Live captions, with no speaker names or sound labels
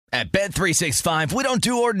At Bet365, we don't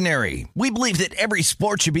do ordinary. We believe that every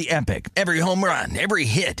sport should be epic. Every home run, every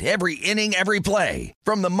hit, every inning, every play.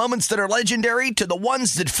 From the moments that are legendary to the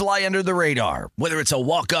ones that fly under the radar. Whether it's a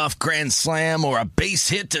walk-off grand slam or a base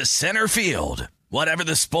hit to center field. Whatever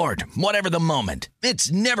the sport, whatever the moment.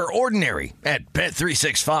 It's never ordinary at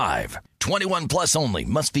Bet365. 21 plus only.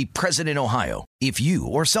 Must be present in Ohio. If you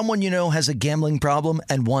or someone you know has a gambling problem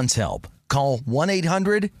and wants help, call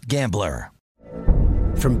 1-800-GAMBLER.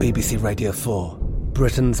 From BBC Radio 4,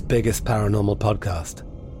 Britain's biggest paranormal podcast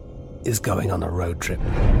is going on a road trip.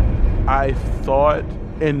 I thought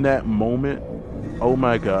in that moment, oh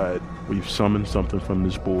my God, we've summoned something from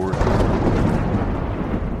this board.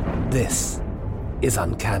 This is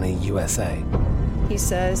Uncanny USA. He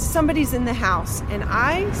says, somebody's in the house, and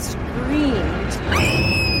I screamed.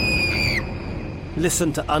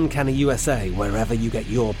 Listen to Uncanny USA wherever you get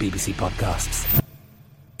your BBC podcasts,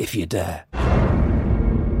 if you dare.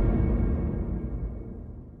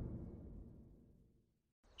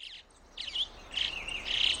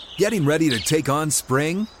 Getting ready to take on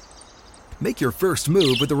spring? Make your first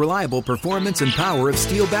move with the reliable performance and power of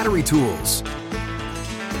Steel battery tools.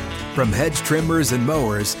 From hedge trimmers and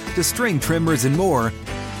mowers to string trimmers and more,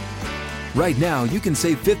 right now you can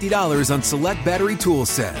save $50 on select battery tool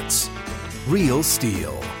sets. Real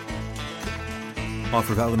Steel.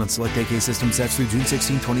 Offer valid on select AK system sets through June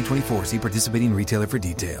 16, 2024. See participating retailer for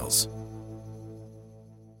details.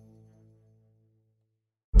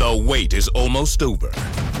 The wait is almost over.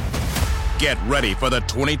 Get ready for the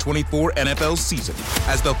 2024 NFL season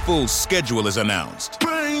as the full schedule is announced.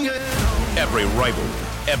 Every rivalry,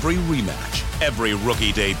 every rematch, every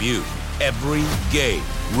rookie debut, every game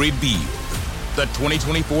revealed. The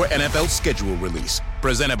 2024 NFL schedule release,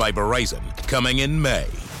 presented by Verizon, coming in May.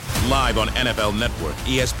 Live on NFL Network,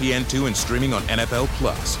 ESPN2, and streaming on NFL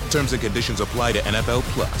Plus. Terms and conditions apply to NFL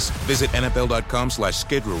Plus. Visit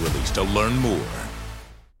NFL.com/schedule release to learn more.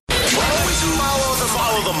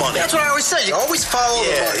 Follow the money. That's what I always say. You always follow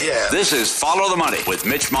the money. Yeah. This is Follow the Money with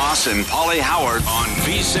Mitch Moss and Paulie Howard on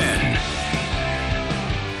VSiN.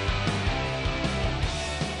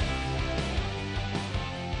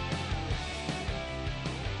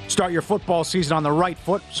 Start your football season on the right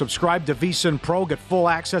foot. Subscribe to VSiN Pro. Get full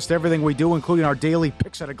access to everything we do, including our daily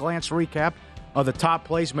picks at a glance recap of the top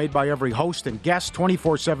plays made by every host and guest,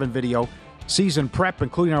 24/7 video. Season prep,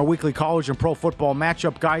 including our weekly college and pro football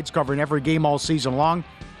matchup guides covering every game all season long.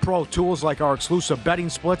 Pro tools like our exclusive betting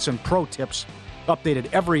splits and pro tips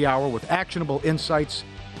updated every hour with actionable insights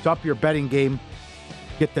to up your betting game.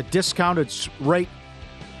 Get the discounted rate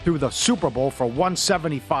through the Super Bowl for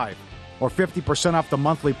 $175 or 50% off the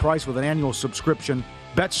monthly price with an annual subscription.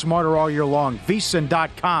 Bet smarter all year long.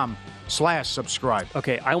 VSiN.com/subscribe.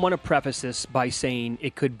 Okay, I want to preface this by saying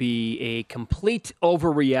it could be a complete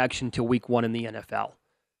overreaction to week one in the NFL.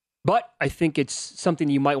 But I think it's something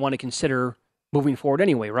you might want to consider moving forward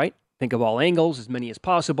anyway, right? Think of all angles, as many as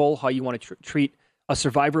possible, how you want to treat a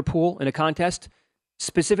survivor pool in a contest.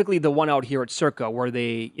 Specifically the one out here at Circa where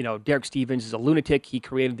Derek Stevens is a lunatic. He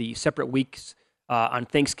created the separate weeks on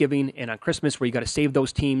Thanksgiving and on Christmas where you got to save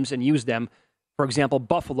those teams and use them. For example,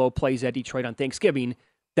 Buffalo plays at Detroit on Thanksgiving.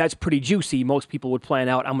 That's pretty juicy. Most people would plan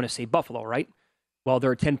out, I'm going to say Buffalo, right? Well,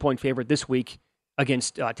 they're a 10-point favorite this week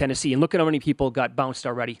against Tennessee. And look at how many people got bounced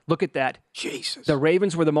already. Look at that. Jesus. The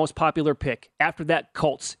Ravens were the most popular pick. After that,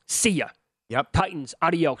 Colts. See ya. Yep. Titans,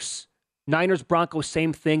 adios. Niners, Broncos,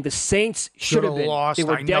 same thing. The Saints should have been. Lost. They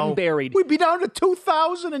were dead and buried. We'd be down to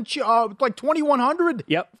 2,000 and like 2,100.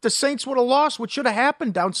 Yep. If the Saints would have lost, what should have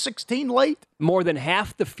happened? Down 16 late. More than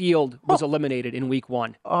half the field was eliminated in week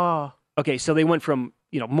one. Okay, so they went from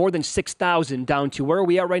more than 6,000 down to, where are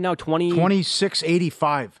we at right now?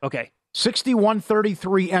 2685. Okay.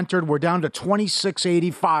 6133 entered. We're down to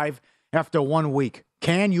 2685 after 1 week.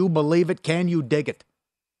 Can you believe it? Can you dig it?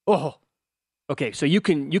 Oh. Okay, so you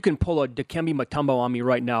can pull a Dikembe Mutombo on me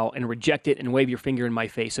right now and reject it and wave your finger in my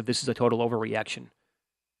face if this is a total overreaction.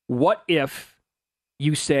 What if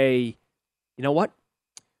you say, you know what?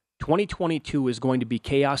 2022 is going to be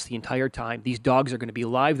chaos the entire time. These dogs are going to be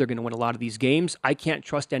live. They're going to win a lot of these games. I can't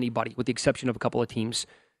trust anybody with the exception of a couple of teams.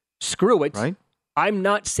 Screw it. Right? I'm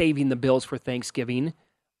not saving the Bills for Thanksgiving.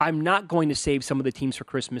 I'm not going to save some of the teams for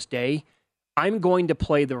Christmas Day. I'm going to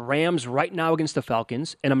play the Rams right now against the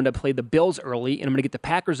Falcons, and I'm going to play the Bills early, and I'm going to get the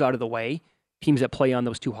Packers out of the way, teams that play on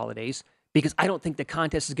those two holidays, because I don't think the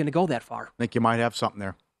contest is going to go that far. I think you might have something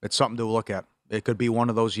there. It's something to look at. It could be one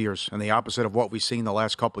of those years, and the opposite of what we've seen the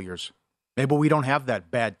last couple of years. Maybe we don't have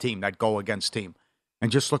that bad team, that go-against team.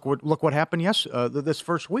 And just look what happened this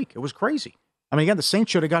first week. It was crazy. I mean, again, the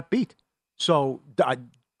Saints should have got beat. So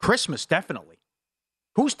Christmas, definitely.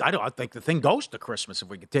 I think the thing goes to Christmas if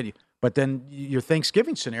we continue. But then your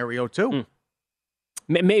Thanksgiving scenario, too.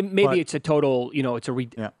 Maybe it's a total, it's a...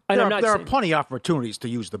 Yeah. There are plenty of opportunities to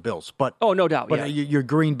use the Bills. But oh, no doubt, But your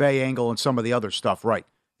Green Bay angle and some of the other stuff, right,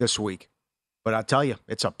 this week. But I tell you,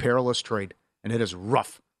 it's a perilous trade, and it is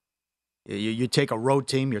rough. You take a road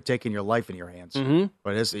team, you're taking your life in your hands. Mm-hmm.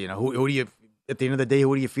 But it's, who do you, at the end of the day,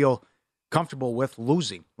 who do you feel comfortable with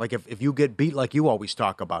losing? Like if you get beat like you always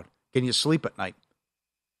talk about, can you sleep at night?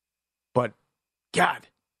 But God,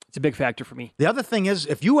 it's a big factor for me. The other thing is,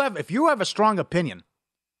 if you have a strong opinion,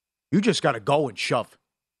 you just got to go and shove.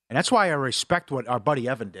 And that's why I respect what our buddy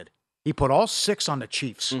Evan did. He put all 6 on the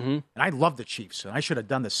Chiefs. Mm-hmm. And I love the Chiefs, and I should have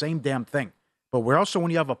done the same damn thing. But we're also,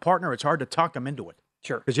 when you have a partner, it's hard to talk them into it.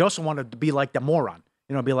 Sure. Because you also want to be like the moron.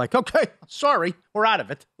 Be like, okay, sorry, we're out of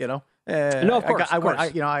it. No, of course.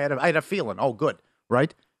 I had a feeling. Oh, good,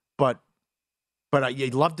 right? But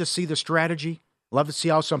you'd love to see the strategy. Love to see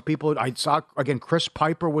how some people. I saw again. Chris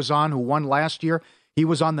Piper was on, who won last year. He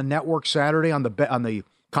was on the network Saturday on the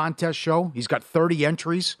contest show. He's got 30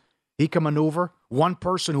 entries. He can maneuver. One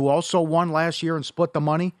person who also won last year and split the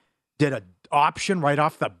money did an option right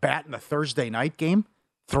off the bat in the Thursday night game.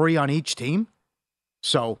 3 on each team.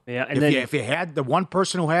 So if you had the one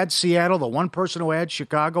person who had Seattle, the one person who had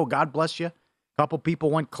Chicago, God bless you. A couple people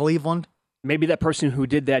went Cleveland. Maybe that person who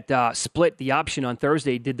did that split the option on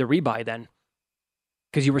Thursday did the rebuy then.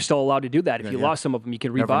 Because you were still allowed to do that. If you lost some of them, you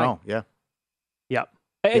could rebuy. Never know. Yeah. Yeah.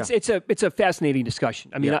 It's a fascinating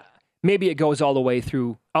discussion. I mean, maybe it goes all the way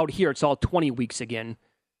through. Out here, it's all 20 weeks again.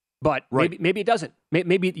 But maybe it doesn't.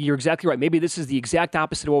 Maybe you're exactly right. Maybe this is the exact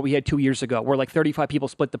opposite of what we had 2 years ago, where like 35 people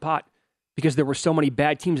split the pot because there were so many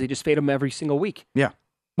bad teams, they just fade them every single week. Yeah.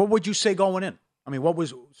 What would you say going in? I mean, what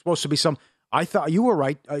was supposed to be I thought you were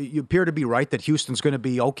right. You appear to be right that Houston's going to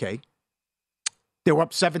be okay. They were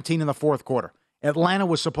up 17 in the fourth quarter. Atlanta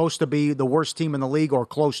was supposed to be the worst team in the league or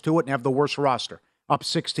close to it and have the worst roster. Up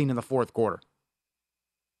 16 in the fourth quarter.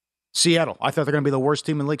 Seattle, I thought they're going to be the worst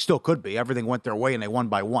team in the league. Still could be. Everything went their way and they won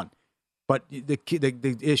by 1. But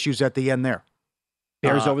the issues at the end there.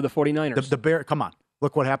 Bears over the 49ers. The Bears, come on.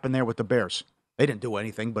 Look what happened there with the Bears. They didn't do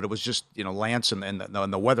anything, but it was just, Lance and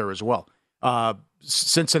the weather as well.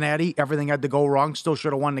 Cincinnati, everything had to go wrong. Still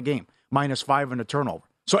should have won the game. -5 and a turnover.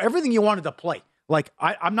 So everything you wanted to play. Like,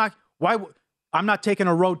 I'm not taking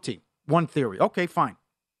a road team. One theory. Okay, fine.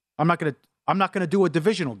 I'm not going to do a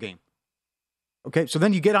divisional game. Okay, so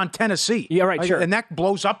then you get on Tennessee. Yeah, right, sure. And that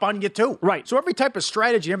blows up on you too. Right. So every type of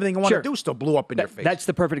strategy, everything you want to do still blew up in your face. That's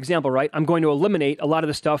the perfect example, right? I'm going to eliminate a lot of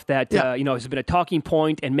the stuff that has been a talking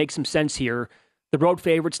point and make some sense here. The road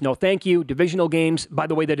favorites, no thank you. Divisional games. By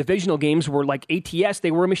the way, the divisional games were like ATS. They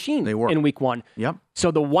were a machine in week 1. Yep. So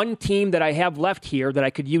the one team that I have left here that I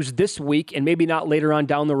could use this week and maybe not later on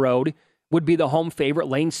down the road would be the home favorite.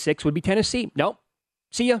 Lane 6 would be Tennessee. Nope.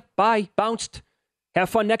 See ya. Bye. Bounced. Have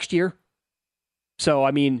fun next year. So,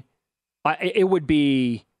 I mean, it would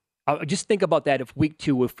be just think about that if week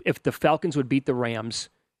 2, if the Falcons would beat the Rams,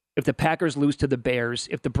 if the Packers lose to the Bears,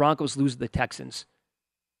 if the Broncos lose to the Texans.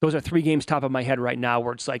 Those are 3 games top of my head right now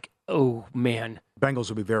where it's like, oh, man. Bengals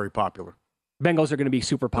will be very popular. Bengals are going to be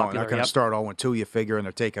super popular. They're going to start 0-2, you figure, and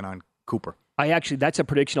they're taking on Cooper. That's a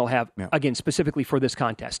prediction I'll have, again, specifically for this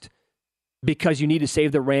contest. Because you need to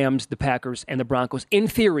save the Rams, the Packers, and the Broncos. In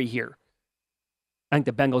theory here, I think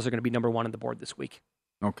the Bengals are going to be number 1 on the board this week.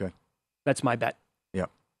 Okay. That's my bet. Yeah.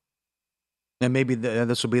 And maybe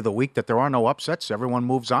this will be the week that there are no upsets. Everyone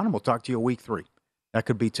moves on, and we'll talk to you week 3. That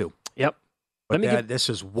could be 2. Yep. But this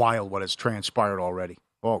is wild what has transpired already.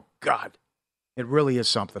 Oh, God. It really is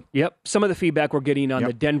something. Yep. Some of the feedback we're getting on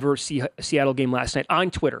the Denver Seattle game last night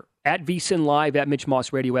on Twitter, at VSiN Live, at Mitch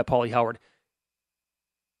Moss Radio, at Paulie Howard.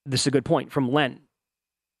 This is a good point from Len.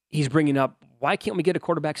 He's bringing up, why can't we get a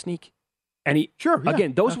quarterback sneak? And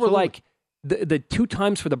again, those were like the 2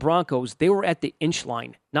 times for the Broncos, they were at the inch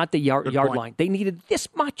line, not the yard line. They needed this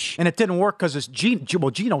much. And it didn't work because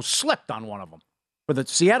Geno slipped on one of them. For the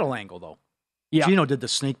Seattle angle, though. Yeah. Geno did the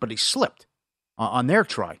sneak, but he slipped on their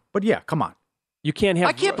try. But yeah, come on. You can't have.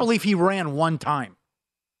 I can't believe he ran one time.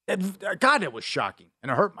 God, it was shocking. And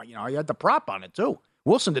it hurt I had the prop on it too.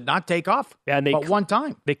 Wilson did not take off but one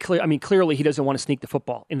time. Clearly he doesn't want to sneak the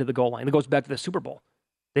football into the goal line. It goes back to the Super Bowl.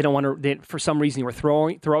 They don't want to. For some reason, they were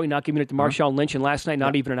throwing, not giving it to Marshawn Lynch, and last night,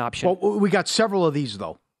 not even an option. Well, we got several of these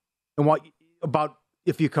though. And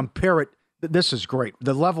if you compare it, this is great.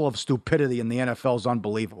 The level of stupidity in the NFL is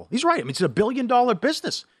unbelievable. He's right. I mean, it's $1 billion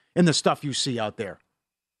business in the stuff you see out there.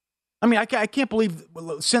 I mean, I can't believe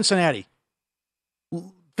Cincinnati.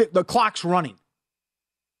 The clock's running,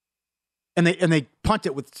 and they punt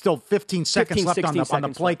it with still 15 seconds left on the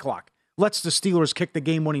play clock. lets the Steelers kick the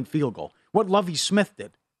game-winning field goal. What Lovie Smith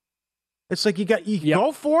did. It's like you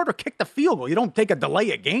go for it or kick the field goal. You don't take a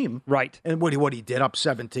delay a game. Right. And what he did up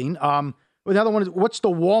 17. The other one is, what's the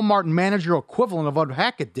Walmart manager equivalent of what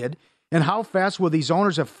Hackett did, and how fast will these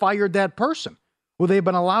owners have fired that person? Will they have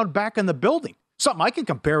been allowed back in the building? Something I can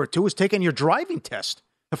compare it to is taking your driving test.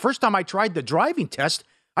 The first time I tried the driving test,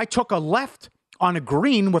 I took a left on a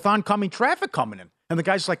green with oncoming traffic coming in. And the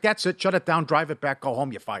guy's like, that's it, shut it down, drive it back, go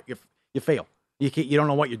home, you fail. You don't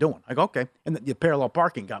know what you're doing. I go, okay. And the parallel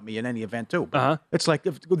parking got me in any event, too. But it's like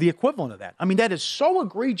the equivalent of that. I mean, that is so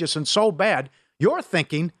egregious and so bad. You're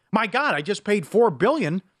thinking, my God, I just paid $4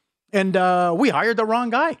 billion, and we hired the wrong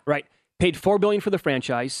guy. Right. Paid $4 billion for the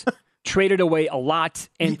franchise, traded away a lot,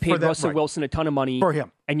 and paid Russell Wilson a ton of money. For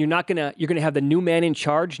him. And you're going to have the new man in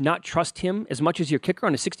charge not trust him as much as your kicker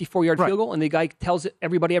on a 64-yard field goal, and the guy tells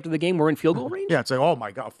everybody after the game we're in field goal range? Yeah, it's like, oh,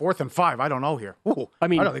 my God, 4th and 5, I don't know here. Ooh, I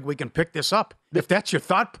don't think we can pick this up. If that's your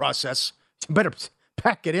thought process, you better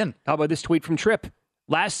pack it in. How about this tweet from Tripp?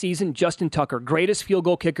 Last season, Justin Tucker, greatest field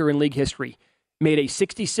goal kicker in league history, made a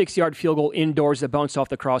 66-yard field goal indoors that bounced off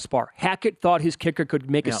the crossbar. Hackett thought his kicker could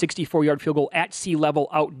make a 64-yard field goal at sea level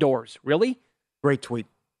outdoors. Really? Great tweet.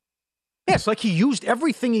 Yeah, it's like he used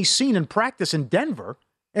everything he's seen in practice in Denver,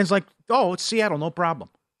 and it's like, oh, it's Seattle, no problem.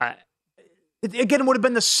 Again, it would have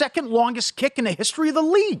been the second longest kick in the history of the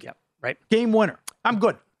league. Yep, right. Game winner. I'm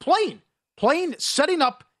good. Plain, setting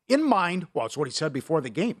up in mind. Well, it's what he said before the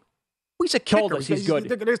game. He's a kicker. Told us he's good.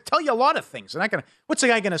 They're going to tell you a lot of things. And what's the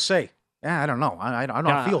guy going to say? I don't know. I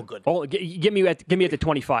don't feel good. Give me at the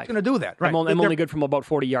 25. He's going to do that. Right. I'm only good from about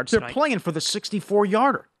 40 yards They're tonight. playing for the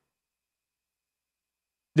 64-yarder.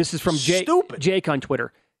 This is from Jake on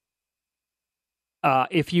Twitter.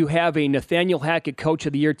 If you have a Nathaniel Hackett Coach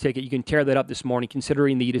of the Year ticket, you can tear that up this morning,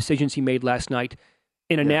 considering the decisions he made last night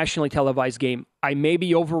in a nationally televised game. I may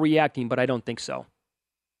be overreacting, but I don't think so.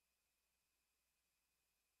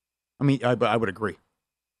 I mean, I would agree.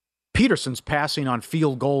 Peterson's passing on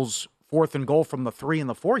field goals, 4th and goal from the 3 and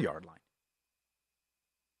the 4-yard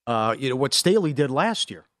line. What Staley did last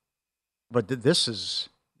year. But this is,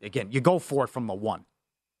 again, you go for it from the 1.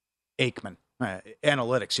 Aikman.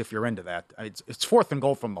 Analytics, if you're into that. It's 4th and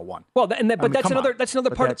goal from the 1. Well, that's another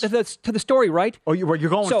part to the story, right? Oh, you're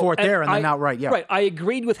going for it there and then outright, yeah. Right. I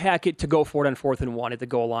agreed with Hackett to go for it on 4th and 1 at the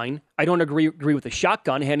goal line. I don't agree with the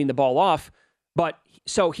shotgun handing the ball off. But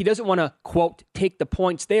so he doesn't want to, quote, take the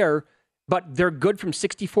points there, but they're good from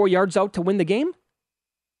 64 yards out to win the game?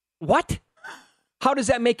 What? How does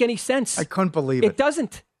that make any sense? I couldn't believe it. It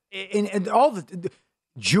doesn't. And all the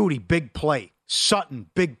Judy, big play. Sutton,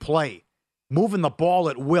 big play. Moving the ball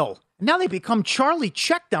at will. Now they become Charlie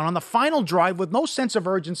check down on the final drive with no sense of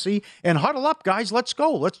urgency and huddle up, guys. Let's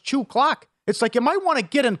go. Let's chew clock. It's like you might want to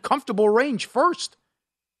get in comfortable range first.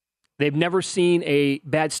 They've never seen a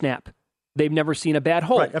bad snap. They've never seen a bad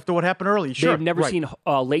hold. Right, after what happened earlier. Sure. They've never seen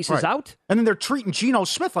laces out. And then they're treating Geno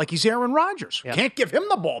Smith like he's Aaron Rodgers. Yeah. Can't give him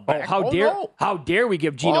the ball back. How dare we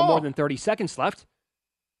give Geno more than 30 seconds left?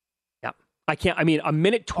 Yeah. I can't. I mean, a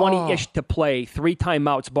minute 20-ish to play, 3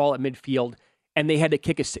 timeouts, ball at midfield, and they had to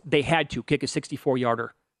kick a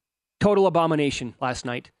 64-yarder. Total abomination last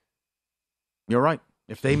night. You're right.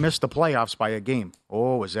 If they miss the playoffs by a game,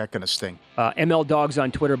 is that going to sting? ML Dogs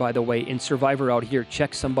on Twitter, by the way, in Survivor out here,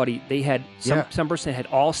 check somebody. They had some person had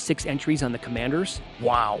all 6 entries on the Commanders.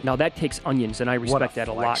 Wow. Now that takes onions, and I respect that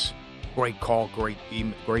a lot. Great call, great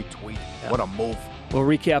tweet. Yeah. What a move. We'll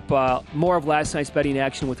recap more of last night's betting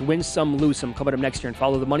action with Win Some, Lose Some coming up next year, and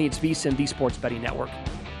follow the money. It's VSiN, the Sports Betting Network.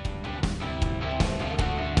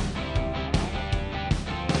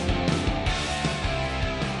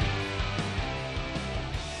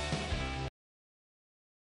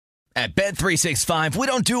 At Bet365, we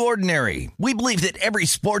don't do ordinary. We believe that every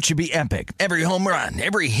sport should be epic. Every home run,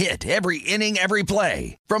 every hit, every inning, every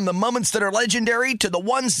play. From the moments that are legendary to the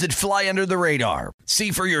ones that fly under the radar. See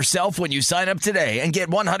for yourself when you sign up today and get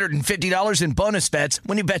 $150 in bonus bets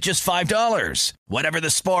when you bet just $5. Whatever the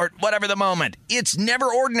sport, whatever the moment, it's never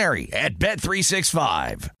ordinary at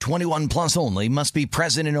Bet365. 21 plus only. Must be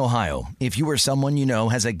present in Ohio. If you or someone you know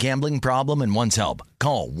has a gambling problem and wants help,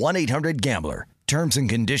 call 1-800-GAMBLER. Terms and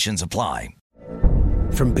conditions apply.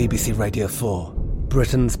 From BBC Radio 4,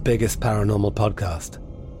 Britain's biggest paranormal podcast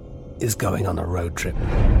is going on a road trip.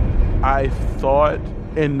 I thought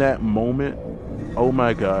in that moment, oh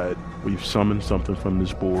my God, we've summoned something from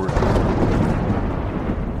this board.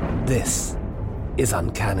 This is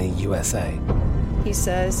Uncanny USA. He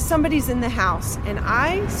says, somebody's in the house, and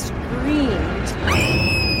I screamed.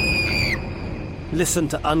 Listen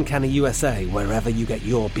to Uncanny USA wherever you get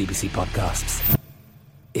your BBC podcasts,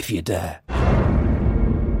 if you dare.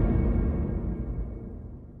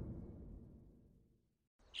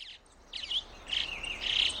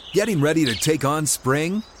 Getting ready to take on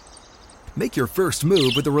spring? Make your first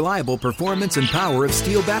move with the reliable performance and power of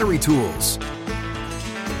Steel battery tools.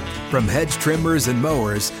 From hedge trimmers and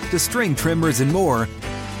mowers to string trimmers and more,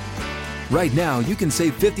 right now you can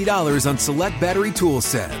save $50 on select battery tool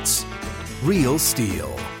sets. Real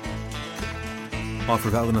Steel. Offer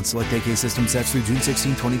valid on select AK system sets through June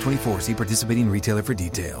 16, 2024. See participating retailer for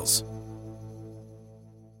details.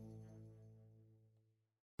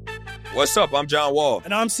 What's up? I'm John Wall.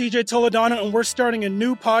 And I'm CJ Toledano, and we're starting a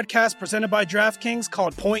new podcast presented by DraftKings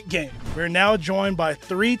called Point Game. We're now joined by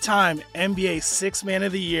three-time NBA Sixth Man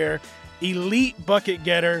of the Year, elite bucket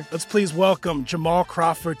getter. Let's please welcome Jamal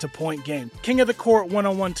Crawford to Point Game. King of the Court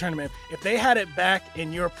one-on-one tournament. If they had it back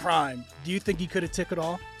in your prime, do you think you could have took it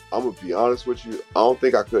all? I'm going to be honest with you. I don't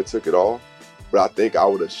think I could have took it all, but I think I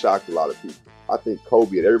would have shocked a lot of people. I think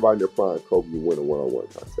Kobe and everybody in their prime, Kobe would win a one-on-one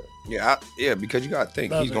contest. Yeah, because you got to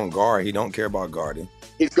think. He's going to guard. He don't care about guarding.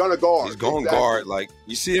 He's going to guard. He's going to guard. Like,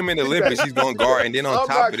 you see him in the Olympics, he's going to guard. And then on top of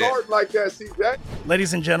that. I'm not guarding like that, CJ.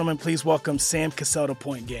 Ladies and gentlemen, please welcome Sam Cassell to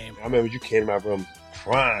Point Game. I remember you came out from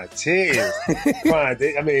prime tears.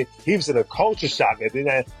 I mean, he was in a culture shock. And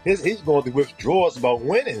then he's going through withdrawals about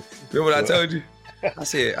winning. Remember what I told you? I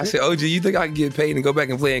said, OG, you think I can get paid and go back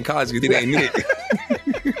and play in college because it ain't Nick?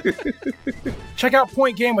 Check out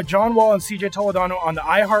Point Game with John Wall and CJ Toledano on the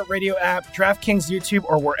iHeartRadio app, DraftKings YouTube,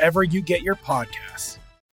 or wherever you get your podcasts.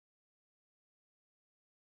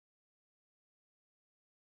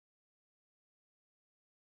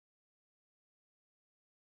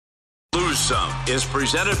 Lose Some is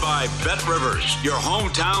presented by BetRivers, your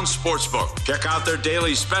hometown sportsbook. Check out their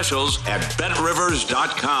daily specials at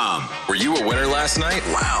BetRivers.com. Were you a winner last night?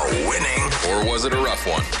 Wow, winning. Or was it a rough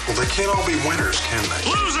one? Well, they can't all be winners, can they?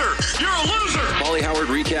 Loser! You're a loser! Paulie Howard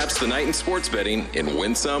recaps the night in sports betting in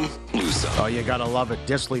Win Some, Lose Some. Oh, you gotta love it.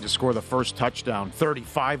 Disley to score the first touchdown,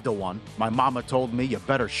 35-1. My mama told me you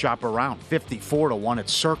better shop around, 54-1 at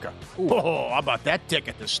Circa. Oh, how about that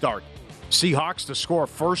ticket to start? Seahawks to score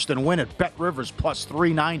first and win at BetRivers plus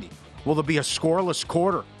 390. Will there be a scoreless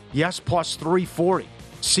quarter? Yes, plus 340.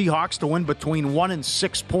 Seahawks to win between 1 and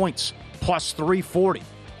 6 points, plus 340.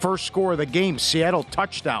 First score of the game, Seattle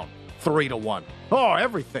touchdown, 3-1. Oh,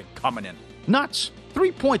 everything coming in. Nuts.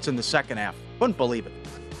 3 points in the second half. Wouldn't believe it.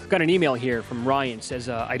 Got an email here from Ryan. Says,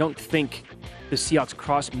 I don't think the Seahawks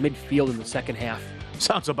cross midfield in the second half.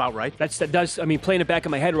 Sounds about right. That does, playing it back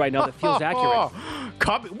in my head right now, that feels accurate.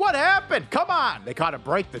 What happened? Come on. They caught a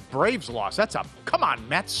break. The Braves lost. Come on,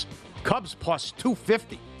 Mets. Cubs plus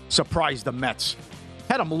 250. Surprised the Mets.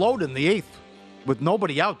 Had them loaded in the eighth with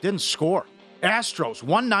nobody out. Didn't score. Astros,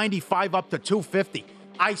 195 up to 250.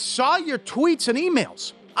 I saw your tweets and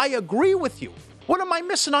emails. I agree with you. What am I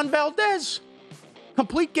missing on Valdez?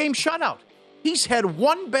 Complete game shutout. He's had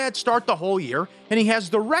one bad start the whole year, and he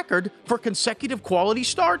has the record for consecutive quality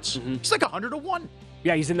starts. Mm-hmm. He's like 100-1.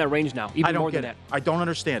 Yeah, he's in that range now, even more than that. I don't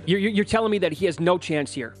understand it. You're telling me that he has no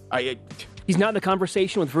chance here? He's not in the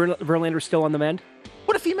conversation with Verlander still on the mend?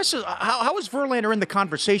 What if he misses? How is Verlander in the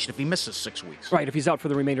conversation if he misses 6 weeks? Right, if he's out for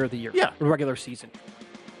the remainder of the year. Yeah. The regular season.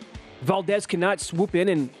 Valdez cannot swoop in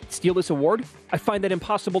and steal this award? I find that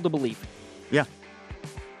impossible to believe. Yeah.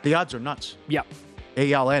 The odds are nuts. Yeah.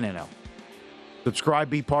 AL and NL. Subscribe,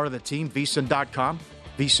 be part of the team, VSiN.com,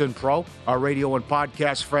 VSiN Pro, our radio and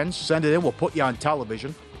podcast friends. Send it in. We'll put you on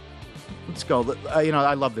television. Let's go.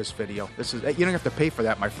 I love this video. You don't have to pay for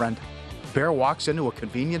that, my friend. Bear walks into a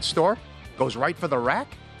convenience store, goes right for the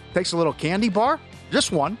rack, takes a little candy bar,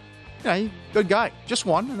 just one. Yeah, good guy. Just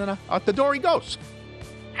one, and then out the door he goes.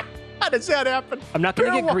 How does that happen? I'm not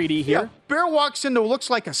going to get greedy here. Yeah, Bear walks into what looks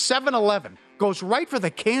like a 7-Eleven, goes right for the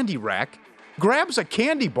candy rack, grabs a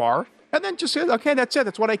candy bar, and then just says, okay, that's it.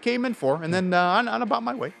 That's what I came in for. And then on about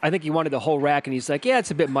my way. I think he wanted the whole rack, and he's like, yeah,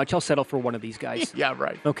 it's a bit much. I'll settle for one of these guys. Yeah,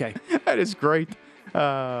 right. Okay. That is great.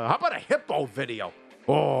 How about a hippo video?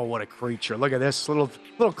 Oh, what a creature. Look at this. Little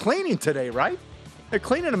cleaning today, right? They're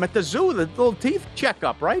cleaning him at the zoo, the little teeth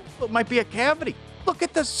checkup, right? It might be a cavity. Look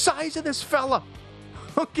at the size of this fella.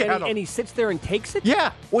 Look at him. And he sits there and takes it?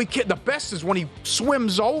 Yeah. Well, the best is when he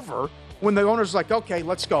swims over. When the owner's like, okay,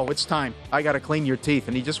 let's go. It's time. I got to clean your teeth.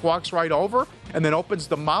 And he just walks right over and then opens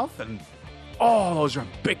the mouth and, oh, those are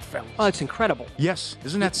big fellas. Oh, it's incredible. Yes.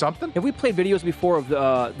 Isn't that something? Have we played videos before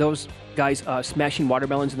of those guys smashing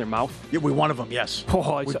watermelons in their mouth? Yeah, we one of them, yes.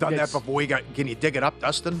 Oh, we've done that before. Can you dig it up,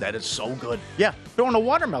 Dustin? That is so good. Yeah. Throwing a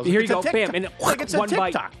watermelon. Here you go. Bam. And it's a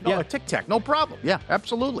tic-tac. No, a tic-tac. No problem. Yeah,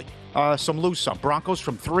 absolutely. Some lose some. Broncos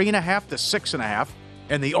from 3.5 to 6.5.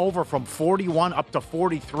 And the over from 41 up to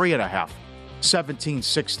 43.5.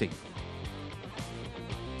 17-16.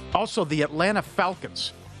 Also, the Atlanta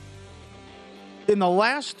Falcons In the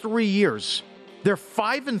last 3 years, they're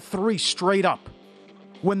 5-3 straight up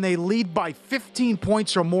when they lead by 15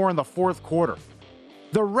 points or more in the fourth quarter.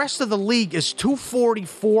 The rest of the league is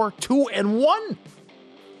 244, 2-1.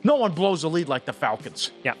 No one blows a lead like the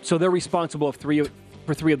Falcons. Yeah, so they're responsible for three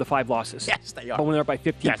of the 5 losses. Yes, they are. But when they're up by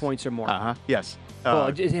 15 points or more. Yes. Well,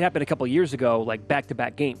 it happened a couple of years ago, like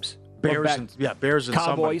back-to-back games. Bears and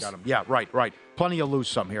Cowboys. Got them. Yeah, right. Plenty of lose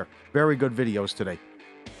some here. Very good videos today.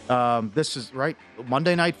 This is right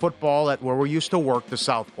Monday Night Football at where we used to work, the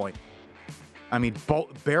South Point. I mean,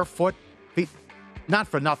 barefoot feet, not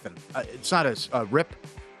for nothing. It's not a rip.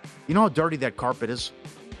 You know how dirty that carpet is?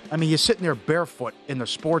 I mean, you're sitting there barefoot in the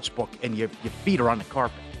sports book and your feet are on the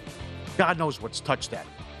carpet. God knows what's touched that.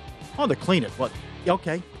 Oh, they clean it. What?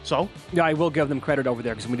 Okay, so? Yeah, I will give them credit over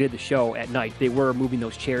there because when we did the show at night, they were moving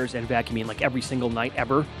those chairs and vacuuming like every single night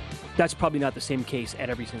ever. That's probably not the same case at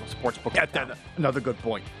every single sports book. Another good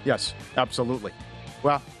point. Yes, absolutely.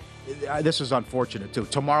 Well, this is unfortunate, too.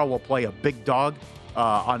 Tomorrow we'll play a big dog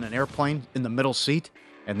on an airplane in the middle seat.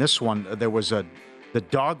 And this one, the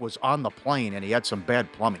dog was on the plane and he had some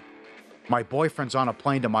bad plumbing. My boyfriend's on a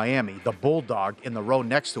plane to Miami. The bulldog in the row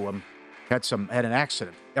next to him had an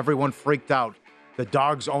accident. Everyone freaked out. The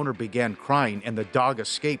dog's owner began crying, and the dog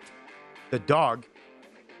escaped. The dog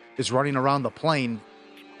is running around the plane,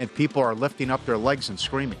 and people are lifting up their legs and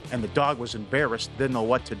screaming. And the dog was embarrassed, didn't know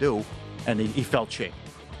what to do, and he felt shame.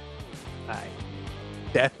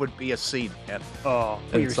 That would be a scene, man. Oh,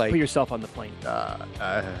 put yourself on the plane.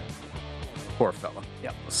 Poor fella.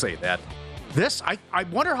 Yeah, I'll say that. This, I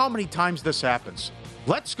wonder how many times this happens.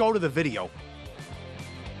 Let's go to the video.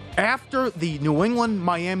 After the New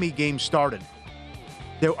England-Miami game started,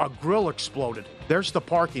 a grill exploded. There's the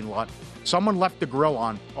parking lot. Someone left the grill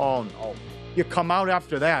on. Oh, no. You come out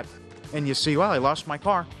after that, and you see, well, I lost my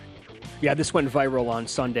car. Yeah, this went viral on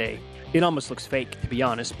Sunday. It almost looks fake, to be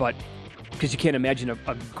honest, but because you can't imagine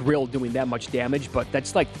a grill doing that much damage, but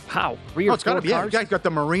that's like, how? 3 or 4 cars? Yeah, you guys got the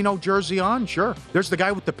Marino jersey on, sure. There's the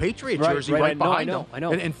guy with the Patriot jersey right behind him. I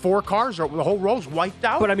know. And 4 cars, the whole row's wiped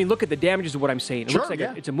out. But, I mean, look at the damages of what I'm saying. It looks like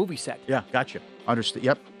it's a movie set. Yeah, gotcha. Understood.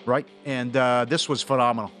 Yep, right. And this was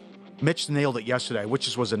phenomenal. Mitch nailed it yesterday,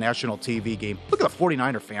 which was a national TV game. Look at the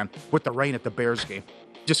 49er fan with the rain at the Bears game,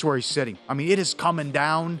 just where he's sitting. I mean, it is coming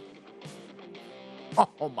down.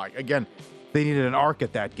 Oh my, again, they needed an arc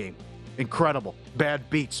at that game. Incredible. Bad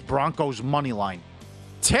beats. Broncos money line.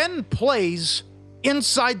 10 plays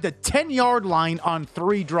inside the 10-yard line on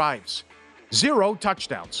 3 drives. 0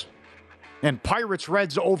 touchdowns. And Pirates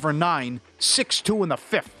Reds over 9, 6-2 in the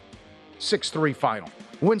 5th. 6-3 final.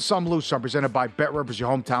 Win some, lose some. Presented by BetRivers,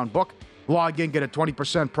 your hometown book. Log in, get a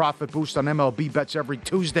 20% profit boost on MLB bets every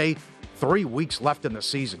Tuesday. 3 weeks left in the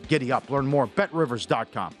season. Giddy up. Learn more at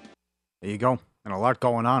BetRivers.com. There you go. And a lot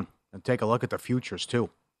going on. And take a look at the futures, too.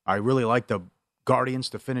 I really like the Guardians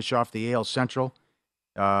to finish off the AL Central.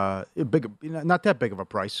 Not that big of a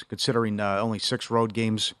price, considering only 6 road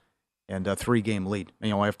games and a 3-game lead.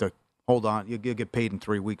 And, I have to hold on. You'll get paid in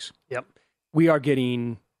 3 weeks. Yep. We are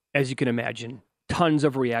getting, as you can imagine, tons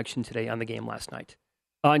of reaction today on the game last night.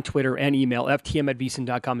 On Twitter and email.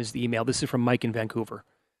 FTM@VSiN.com is the email. This is from Mike in Vancouver.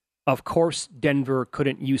 Of course, Denver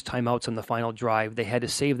couldn't use timeouts on the final drive. They had to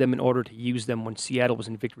save them in order to use them when Seattle was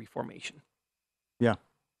in victory formation. Yeah.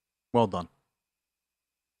 Well done.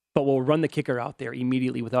 But we'll run the kicker out there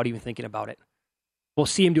immediately without even thinking about it. We'll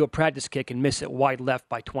see him do a practice kick and miss it wide left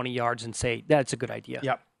by 20 yards and say, that's a good idea.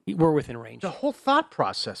 Yep. We're within range. The whole thought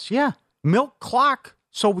process, yeah. Milk clock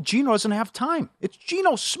so Geno doesn't have time. It's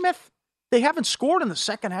Geno Smith. They haven't scored in the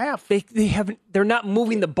second half. They haven't. They're not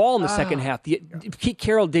moving the ball in the second half. Pete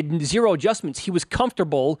Carroll did 0 adjustments. He was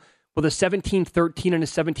comfortable with a 17-13 and a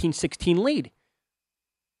 17-16 lead.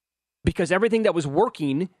 Because everything that was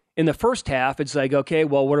working in the first half, it's like, okay,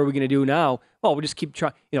 well, what are we going to do now? Well, we'll just keep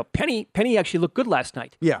trying. Penny actually looked good last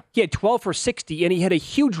night. Yeah. He had 12 for 60, and he had a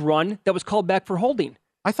huge run that was called back for holding.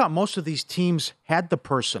 I thought most of these teams had the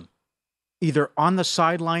person either on the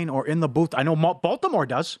sideline or in the booth. I know Baltimore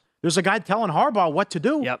does. There's a guy telling Harbaugh what to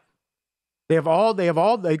do. Yep.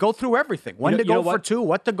 They go through everything. When to go for 2,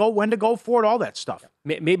 when to go for it, all that stuff.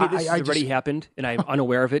 Maybe this has already happened, and I'm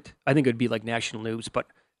unaware of it. I think it would be like national news, but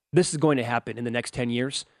this is going to happen in the next 10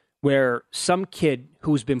 years where some kid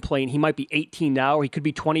who's been playing, he might be 18 now, or he could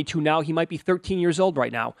be 22 now, he might be 13 years old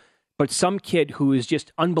right now, but some kid who is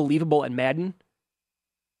just unbelievable at Madden,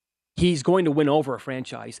 he's going to win over a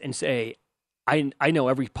franchise and say, I know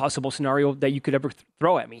every possible scenario that you could ever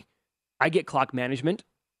throw at me. I get clock management,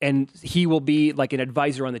 and he will be like an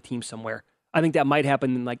advisor on the team somewhere. I think that might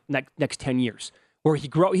happen in like next 10 years, where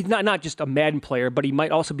he's not just a Madden player, but he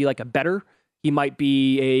might also be like a bettor. He might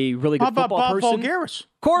be a really good football Bob person. Voulgaris?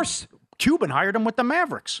 Of course. Cuban hired him with the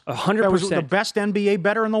Mavericks. 100%. That was the best NBA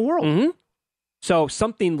better in the world. Mm-hmm. So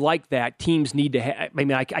something like that, teams need to have. I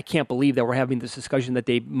mean, I can't believe that we're having this discussion that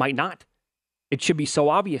they might not. It should be so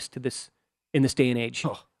obvious to this in this day and age.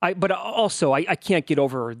 Oh. But also, I can't get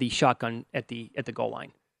over the shotgun at the goal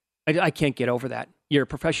line. I can't get over that. You're a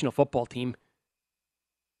professional football team.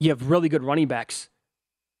 You have really good running backs.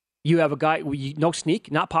 You have a guy, no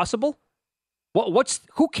sneak, not possible.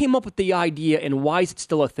 Who came up with the idea and why is it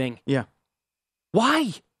still a thing? Yeah.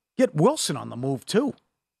 Why? Get Wilson on the move, too.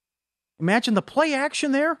 Imagine the play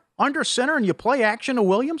action there, under center, and you play action to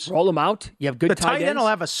Williams. Roll him out. You have good the tight ends. end will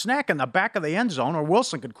have a snack in the back of the end zone, or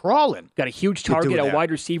Wilson could crawl in. Got a huge target, a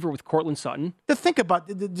wide receiver with Cortland Sutton. To think about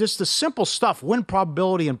just the simple stuff, win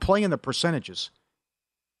probability and playing the percentages.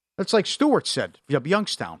 That's like Stewart said,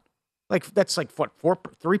 Youngstown. That's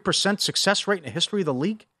 3% success rate in the history of the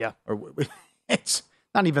league? Yeah. Or it's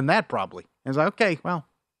not even that, probably. It's like, okay, well,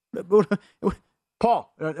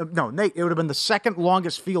 Paul, Nate, it would have been the second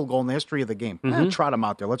longest field goal in the history of the game. Mm-hmm. Trot him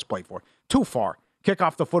out there. Let's play for it. Too far. Kick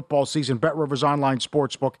off the football season. BetRivers Online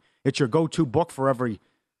Sportsbook. It's your go-to book for every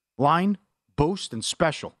line, boost, and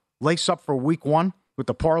special. Lace up for week 1 with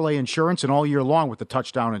the parlay insurance and all year long with the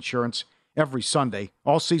touchdown insurance every Sunday.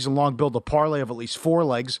 All season long, build a parlay of at least 4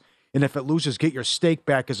 legs. And if it loses, get your stake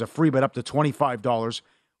back as a free bet up to $25.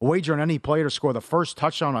 Wager on any player to score the first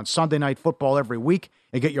touchdown on Sunday Night Football every week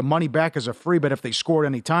and get your money back as a free bet if they score at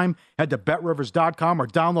any time. Head to BetRivers.com or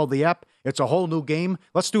download the app. It's a whole new game.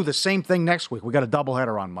 Let's do the same thing next week. We got a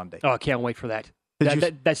doubleheader on Monday. Oh, I can't wait for that.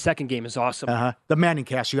 That second game is awesome. The Manning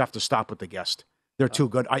cast, you have to stop with the guest. They're too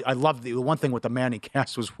good. I love the one thing with the Manning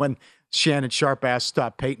cast was when Shannon Sharpe asked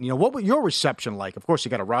Peyton, what was your reception like? Of course, you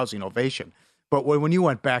got a rousing ovation. But when you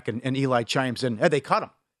went back and Eli chimes in, they cut him.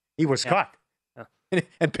 He was cut.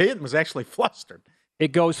 And Peyton was actually flustered.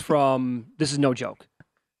 It goes from, this is no joke,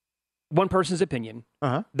 one person's opinion.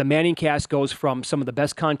 The Manning cast goes from some of the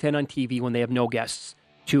best content on TV when they have no guests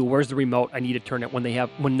to where's the remote? I need to turn it when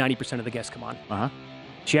 90% of the guests come on.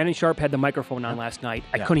 Shannon Sharpe had the microphone on last night.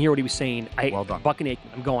 I couldn't hear what he was saying. Well done. Buck and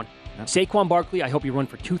Aikman, I'm going. Saquon Barkley, I hope you run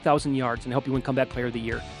for 2,000 yards, and I hope you win Comeback Player of the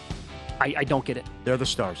Year. I don't get it. They're the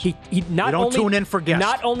stars. He not don't only, tune in for guests.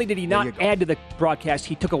 Not only did he not add to the broadcast,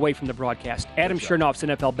 he took away from the broadcast. Adam Chernoff's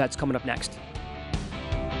NFL Bets coming up next.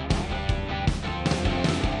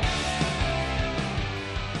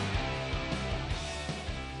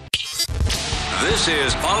 This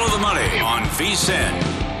is Follow the Money on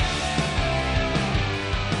VSiN.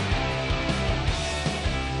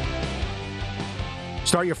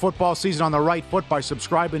 Start your football season on the right foot by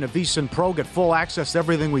subscribing to VSiN Pro. Get full access to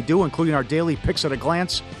everything we do, including our daily picks at a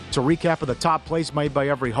glance. It's a recap of the top plays made by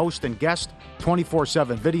every host and guest,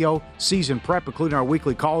 24/7 video, season prep, including our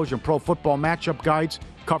weekly college and pro football matchup guides,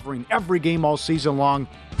 covering every game all season long.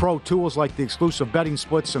 Pro tools like the exclusive betting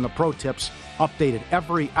splits and the pro tips, updated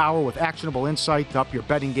every hour with actionable insight to up your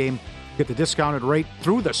betting game. Get the discounted rate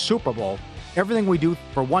through the Super Bowl. Everything we do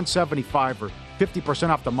for $175 or 50%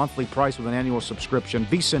 off the monthly price with an annual subscription.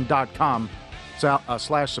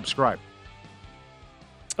 VSiN.com/subscribe.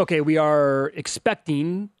 Okay, we are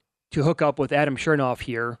expecting to hook up with Adam Chernoff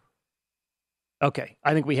here. Okay,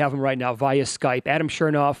 I think we have him right now via Skype. Adam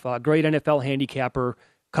Chernoff, great NFL handicapper,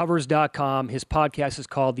 covers.com. His podcast is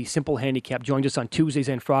called The Simple Handicap. Joins us on Tuesdays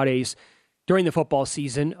and Fridays during the football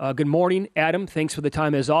season. Good morning, Adam. Thanks for the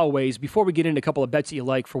time as always. Before we get into a couple of bets that you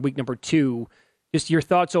like for week number 2, just your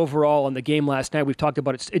thoughts overall on the game last night. We've talked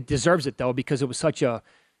about it. It deserves it, though, because it was such a,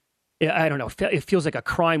 I don't know, it feels like a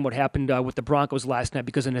crime what happened with the Broncos last night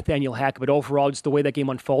because of Nathaniel Hackett. But overall, just the way that game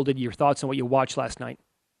unfolded, your thoughts on what you watched last night.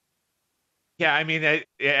 Yeah, I mean,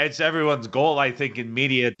 it's everyone's goal, I think, in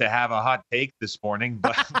media to have a hot take this morning.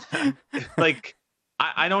 But,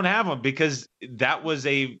 I don't have them because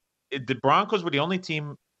the Broncos were the only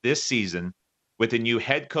team this season with a new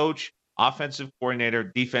head coach, offensive coordinator,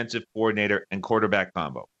 defensive coordinator, and quarterback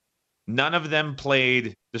combo. None of them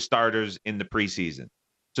played the starters in the preseason.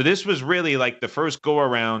 So this was really like the first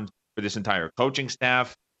go-around for this entire coaching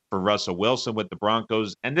staff, for Russell Wilson with the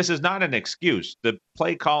Broncos. And this is not an excuse. The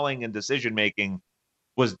play calling and decision-making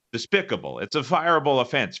was despicable. It's a fireable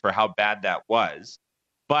offense for how bad that was.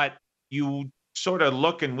 But you sort of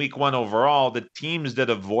look in week 1 overall, the teams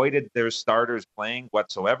that avoided their starters playing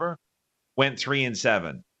whatsoever went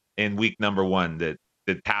 3-7. In week number 1 that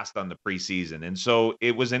passed on the preseason. And so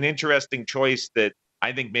it was an interesting choice that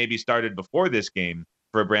I think maybe started before this game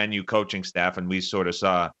for a brand new coaching staff. And we sort of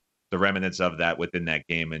saw the remnants of that within that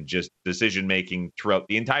game, and just decision-making throughout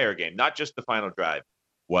the entire game, not just the final drive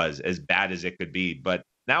was as bad as it could be. But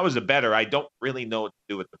now as a bettor, I don't really know what to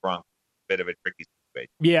do with the Broncos bit of a tricky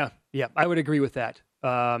situation. Yeah, I would agree with that.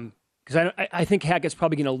 Because I think Hackett's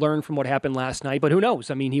probably going to learn from what happened last night, but who knows?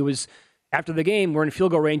 I mean, he was, after the game, we're in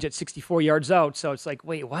field goal range at 64 yards out, so it's like,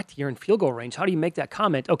 wait, what? You're in field goal range? How do you make that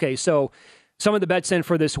comment? Okay, so some of the bets in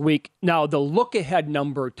for this week. Now, the look-ahead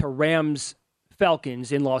number to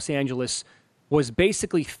Rams-Falcons in Los Angeles was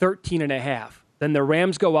basically 13.5. Then the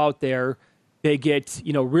Rams go out there, they get,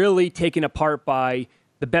 really taken apart by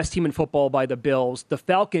the best team in football, by the Bills. The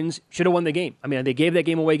Falcons should have won the game. I mean, they gave that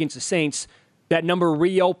game away against the Saints. That number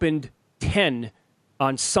reopened 10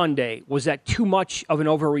 on Sunday. Was that too much of an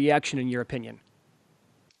overreaction in your opinion?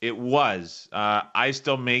 It was. I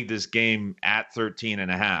still made this game at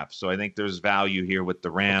 13.5, so I think there's value here with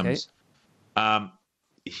the Rams. Okay.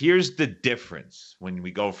 Here's the difference when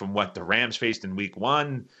we go from what the Rams faced in week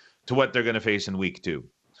 1 to what they're going to face in week 2.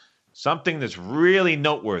 Something that's really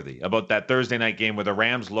noteworthy about that Thursday night game where the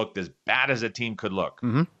Rams looked as bad as a team could look.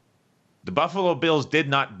 Mm-hmm. The Buffalo Bills did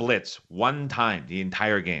not blitz one time the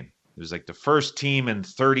entire game. It was like the first team in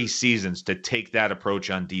 30 seasons to take that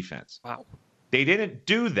approach on defense. Wow. They didn't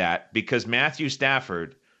do that because Matthew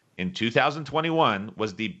Stafford in 2021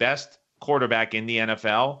 was the best quarterback in the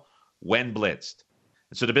NFL when blitzed.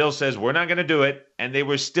 And so the Bills says, we're not going to do it. And they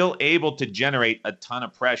were still able to generate a ton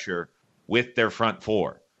of pressure with their front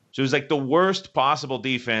four. So it was like the worst possible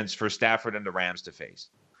defense for Stafford and the Rams to face.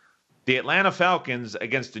 The Atlanta Falcons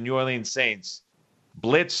against the New Orleans Saints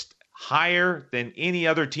blitzed higher than any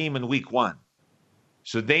other team in week 1.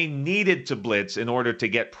 So they needed to blitz in order to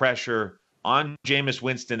get pressure on Jameis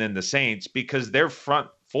Winston and the Saints because their front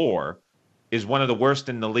four is one of the worst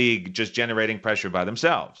in the league, just generating pressure by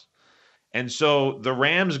themselves. And so the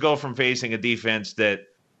Rams go from facing a defense that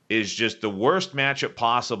is just the worst matchup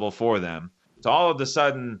possible for them to all of a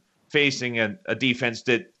sudden facing a defense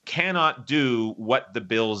that cannot do what the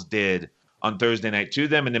Bills did on Thursday night to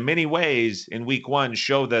them. And in many ways, in week 1,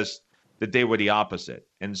 showed us that they were the opposite.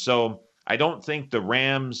 And so I don't think the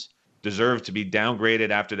Rams deserve to be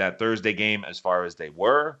downgraded after that Thursday game as far as they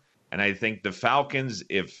were. And I think the Falcons,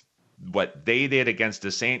 if what they did against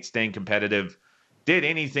the Saints staying competitive, did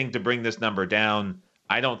anything to bring this number down,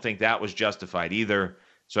 I don't think that was justified either.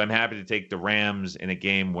 So I'm happy to take the Rams in a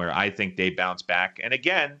game where I think they bounce back. And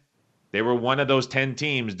again, they were one of those 10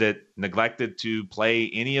 teams that neglected to play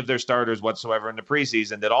any of their starters whatsoever in the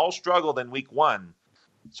preseason that all struggled in week 1.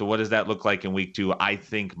 So what does that look like in week 2? I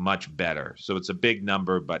think much better. So it's a big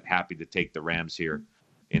number, but happy to take the Rams here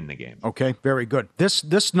in the game. Okay, very good.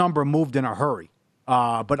 This number moved in a hurry.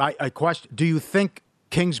 But I question, do you think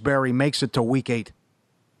Kingsbury makes it to week 8?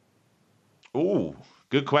 Ooh,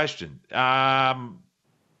 good question.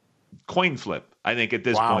 Coin flip, I think, at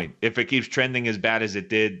this point. If it keeps trending as bad as it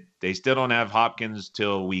did, they still don't have Hopkins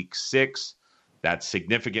till week 6. That's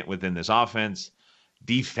significant within this offense.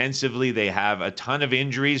 Defensively, they have a ton of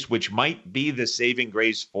injuries, which might be the saving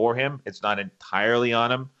grace for him. It's not entirely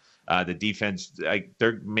on him. The defense,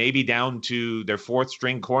 they're maybe down to their 4th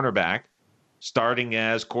string cornerback, starting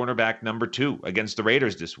as cornerback number 2 against the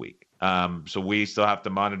Raiders this week. So we still have to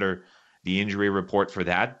monitor the injury report for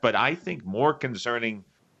that. But I think more concerning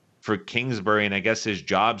for Kingsbury and I guess his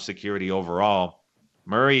job security overall,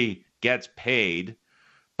 Murray gets paid.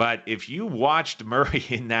 But if you watched Murray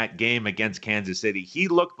in that game against Kansas City, he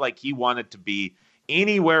looked like he wanted to be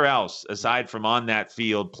anywhere else aside from on that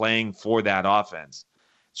field playing for that offense.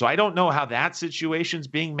 So I don't know how that situation's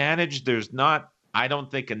being managed. There's not, I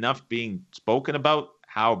don't think, enough being spoken about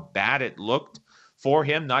how bad it looked for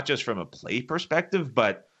him, not just from a play perspective,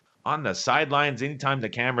 but on the sidelines, anytime the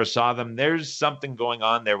camera saw them, there's something going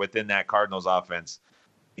on there within that Cardinals offense.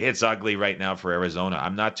 It's ugly right now for Arizona.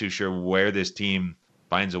 I'm not too sure where this team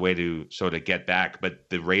finds a way to sort of get back, but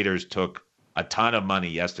the Raiders took a ton of money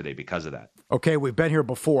yesterday because of that. Okay, we've been here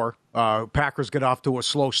before. Packers get off to a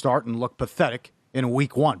slow start and look pathetic in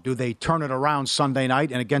week 1. Do they turn it around Sunday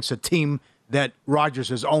night and against a team that Rodgers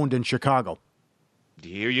has owned in Chicago?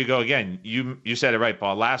 Here you go again. You said it right,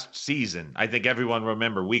 Paul. Last season, I think everyone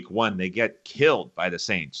remember week 1, they get killed by the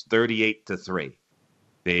Saints, 38-3.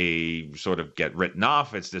 They sort of get written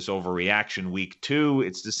off. It's this overreaction week 2.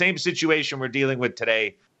 It's the same situation we're dealing with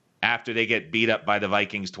today after they get beat up by the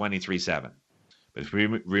Vikings 23-7. But if we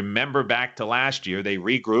remember back to last year, they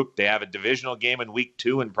regroup. They have a divisional game in week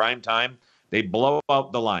 2 in prime time. They blow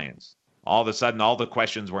out the Lions. All of a sudden, all the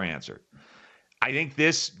questions were answered. I think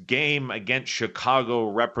this game against Chicago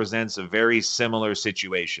represents a very similar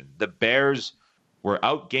situation. The Bears were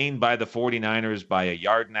outgained by the 49ers by 1.5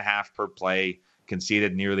 yards per play,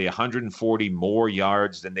 conceded nearly 140 more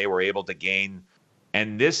yards than they were able to gain.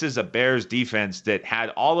 And this is a Bears defense that had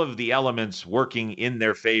all of the elements working in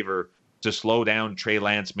their favor to slow down Trey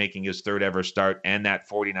Lance making his third ever start and that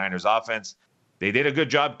 49ers offense. They did a good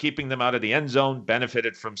job keeping them out of the end zone,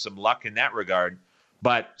 benefited from some luck in that regard.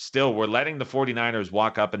 But still, we're letting the 49ers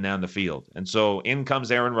walk up and down the field. And so in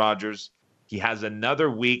comes Aaron Rodgers. He has another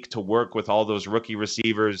week to work with all those rookie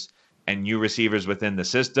receivers and new receivers within the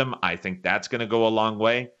system. I think that's going to go a long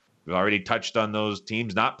way. We've already touched on those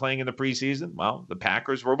teams not playing in the preseason. Well, the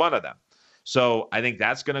Packers were one of them. So I think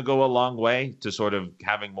that's going to go a long way to sort of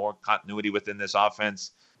having more continuity within this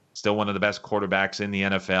offense. Still one of the best quarterbacks in the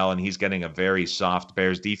NFL, and he's getting a very soft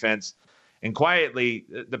Bears defense. And quietly,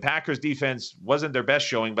 the Packers defense wasn't their best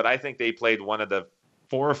showing, but I think they played one of the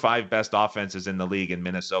 4 or 5 best offenses in the league in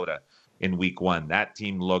Minnesota in week 1. That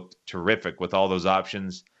team looked terrific with all those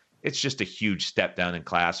options. It's just a huge step down in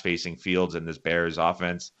class facing Fields and this Bears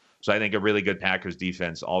offense. So I think a really good Packers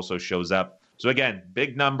defense also shows up. So again,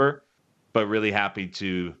 big number, but really happy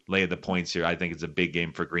to lay the points here. I think it's a big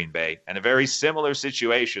game for Green Bay and a very similar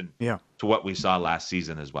situation to what we saw last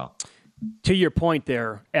season as well. To your point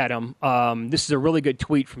there, Adam, this is a really good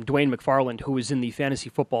tweet from Dwayne McFarland, who is in the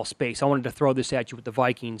fantasy football space. I wanted to throw this at you with the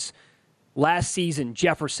Vikings. Last season,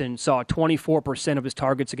 Jefferson saw 24% of his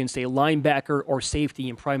targets against a linebacker or safety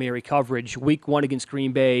in primary coverage. Week 1 against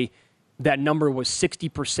Green Bay, that number was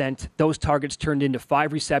 60%. Those targets turned into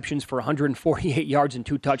 5 receptions for 148 yards and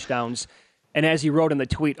 2 touchdowns. And as he wrote in the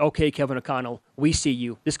tweet, okay, Kevin O'Connell, we see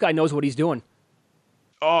you. This guy knows what he's doing.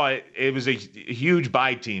 Oh, it was a huge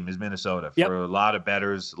buy team is Minnesota. For a lot of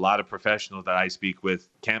bettors, a lot of professionals that I speak with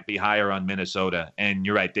can't be higher on Minnesota. And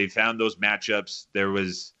you're right, they found those matchups. There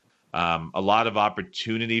was a lot of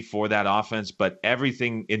opportunity for that offense, but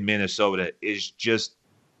everything in Minnesota is just,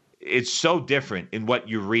 it's so different in what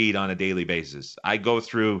you read on a daily basis. I go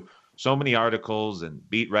through so many articles and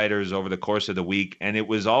beat writers over the course of the week, and it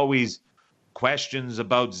was always questions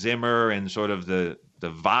about Zimmer and sort of the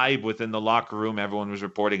vibe within the locker room everyone was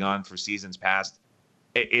reporting on for seasons past.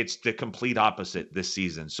 It's the complete opposite this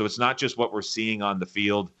season. So it's not just what we're seeing on the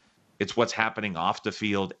field. It's what's happening off the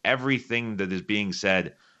field. Everything that is being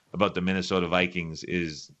said about the Minnesota Vikings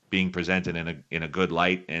is being presented in a good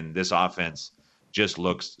light. And this offense just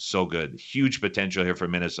looks so good. Huge potential here for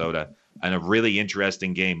Minnesota, and a really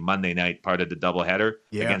interesting game Monday night, part of the doubleheader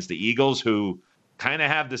against the Eagles, who kind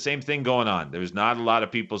of have the same thing going on. There's not a lot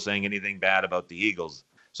of people saying anything bad about the Eagles.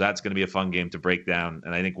 So that's going to be a fun game to break down.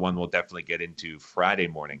 And I think one we'll definitely get into Friday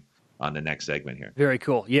morning on the next segment here. Very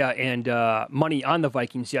cool. Yeah, and money on the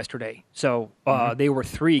Vikings yesterday. So they were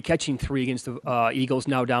catching 3 against the Eagles,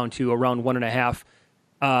 now down to around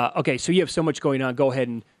 1.5. Okay, so you have so much going on. Go ahead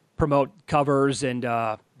and promote covers and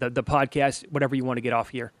the podcast, whatever you want to get off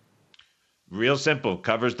here. Real simple,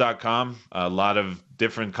 covers.com. A lot of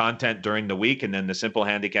different content during the week, and then the Simple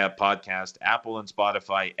Handicap podcast, Apple and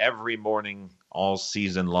Spotify, every morning, all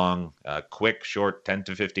season long. Quick, short, 10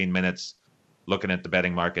 to 15 minutes, looking at the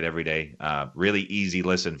betting market every day. Really easy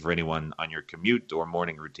listen for anyone on your commute or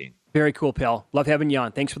morning routine. Very cool, pal. Love having you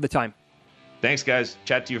on. Thanks for the time. Thanks, guys.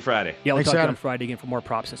 Chat to you Friday. Yeah, we'll talk to you on Friday again for more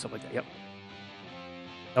props and stuff like that. Yep.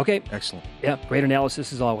 Okay. Excellent. Yeah, great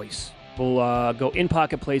analysis as always. We'll go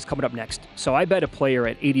in-pocket plays coming up next. So I bet a player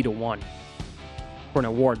at 80-1 for an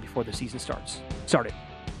award before the season started.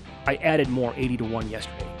 I added more 80-1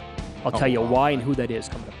 yesterday. I'll tell you why and who that is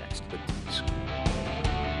coming up next.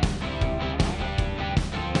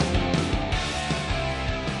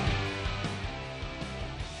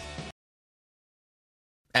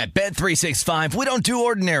 At Bet365, we don't do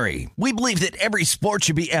ordinary. We believe that every sport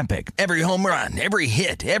should be epic. Every home run, every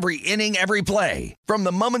hit, every inning, every play. From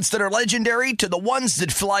the moments that are legendary to the ones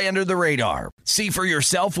that fly under the radar. See for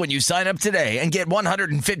yourself when you sign up today and get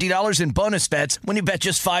 $150 in bonus bets when you bet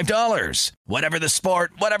just $5. Whatever the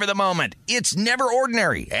sport, whatever the moment, it's never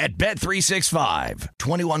ordinary at Bet365.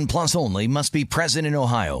 21 plus only. Must be present in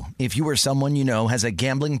Ohio. If you or someone you know has a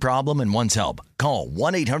gambling problem and wants help, call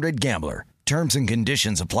 1-800-GAMBLER. Terms and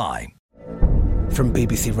conditions apply. From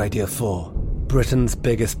BBC Radio 4, Britain's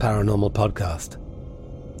biggest paranormal podcast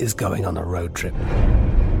is going on a road trip.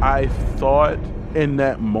 I thought in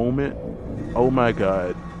that moment, oh my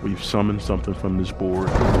God, we've summoned something from this board.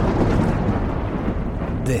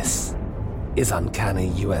 This is Uncanny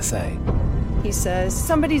USA. He says,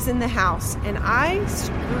 somebody's in the house, and I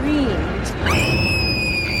screamed.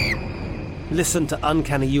 Listen to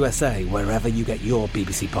Uncanny USA wherever you get your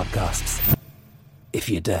BBC podcasts, if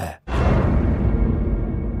you dare.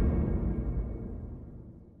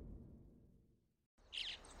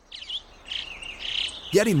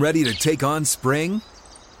 Getting ready to take on spring?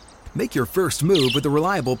 Make your first move with the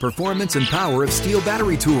reliable performance and power of Steel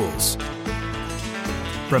battery tools.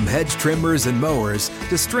 From hedge trimmers and mowers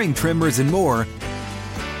to string trimmers and more,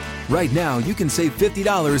 Right now, you can save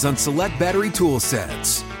 $50 on select battery tool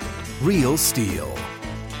sets. Real STIHL.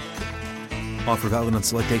 Offer valid on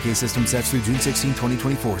select AK system sets through June 16,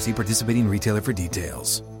 2024. See participating retailer for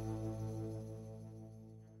details.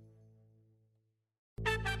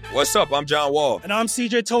 What's up? I'm John Wall. And I'm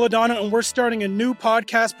CJ Toledano, and we're starting a new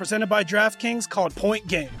podcast presented by DraftKings called Point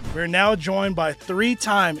Game. We're now joined by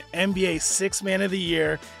three-time NBA Sixth Man of the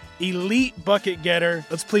Year, elite bucket getter.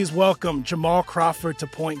 Let's please welcome Jamal Crawford to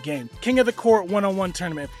Point Game. King of the Court one-on-one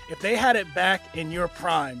tournament. If they had it back in your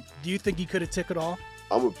prime, do you think you could have took it all?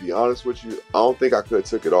 I'm going to be honest with you. I don't think I could have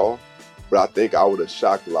took it all, but I think I would have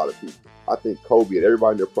shocked a lot of people. I think Kobe and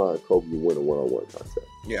everybody in their prime, Kobe would win a one-on-one contest.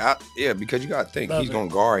 Yeah, because you got to think, he's going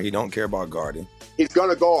to guard. He don't care about guarding. He's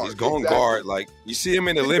going to guard. He's going to guard. Like, you see him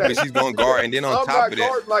in the Olympics, he's going to guard. And then on top of that. I'm not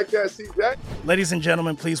guarding like that, CJ. Ladies and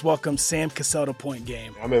gentlemen, please welcome Sam Cassell to Point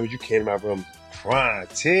Game. I remember you came to my room crying,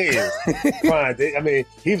 tears, crying. I mean,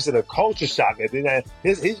 he was in a culture shock. And then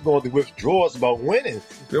he's going through withdrawals about winning.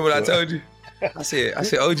 Remember what I told you? I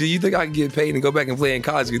said, OG, you think I can get paid and go back and play in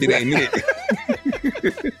college because it ain't it?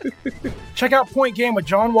 Check out Point Game with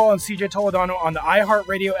John Wall and CJ Toledano on the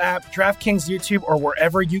iHeartRadio app, DraftKings YouTube, or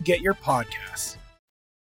wherever you get your podcasts.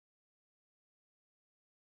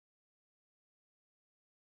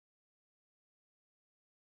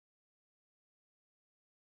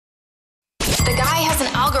 The guy has an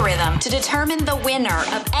algorithm to determine the winner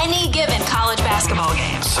of any given college basketball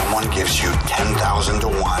game. Someone gives you 10,000 to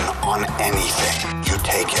 1 on anything. You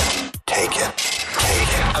take it, take it, take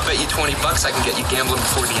it. I bet you $20 I can get you gambling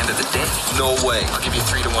before the end of the day. No way. I'll give you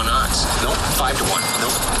 3 to 1 odds. Nope. 5 to 1.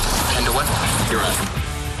 Nope. 10 to 1. You're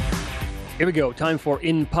on. Here we go. Time for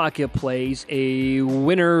In Pocket Plays. A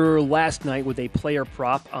winner last night with a player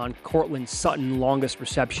prop on Cortland Sutton, longest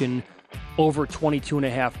reception, over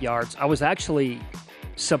 22.5 yards. I was actually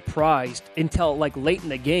surprised until like late in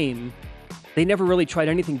the game. They never really tried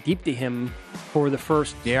anything deep to him for the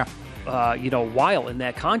first while in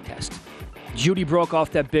that contest. Judy broke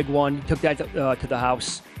off that big one, took that to the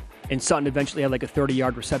house, and Sutton eventually had like a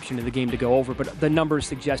 30-yard reception in the game to go over. But the numbers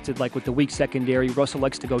suggested, like with the weak secondary, Russell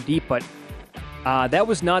likes to go deep, but that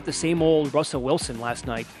was not the same old Russell Wilson last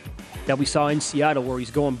night that we saw in Seattle, where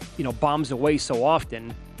he's going, bombs away so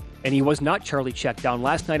often, and he was not Charlie check down.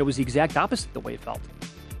 Last night it was the exact opposite the way it felt.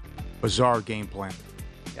 Bizarre game plan.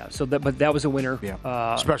 Yeah, but that was a winner.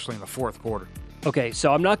 Yeah, especially in the fourth quarter. Okay,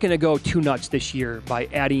 so I'm not going to go too nuts this year by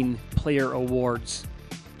adding player awards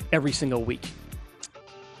every single week.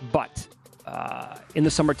 But in the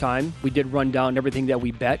summertime, we did run down everything that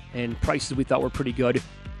we bet and prices we thought were pretty good.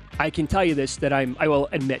 I can tell you this, that I will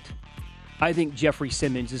admit, I think Jeffrey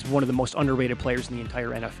Simmons is one of the most underrated players in the entire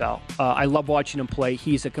NFL. I love watching him play.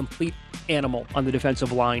 He's a complete animal on the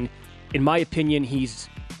defensive line. In my opinion, he's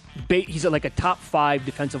like a top 5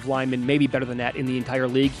 defensive lineman, maybe better than that in the entire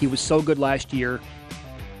league. He was so good last year.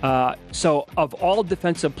 So of all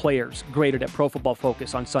defensive players graded at Pro Football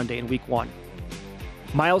Focus on Sunday in Week 1,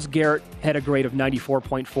 Myles Garrett had a grade of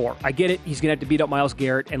 94.4. I get it. He's going to have to beat up Myles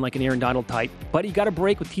Garrett and like an Aaron Donald type, but he got a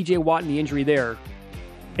break with TJ Watt and the injury there,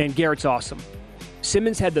 and Garrett's awesome.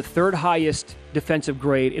 Simmons had the 3rd highest defensive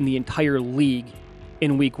grade in the entire league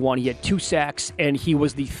in Week 1. He had 2 sacks, and he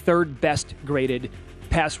was the 3rd best graded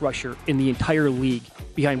pass rusher in the entire league,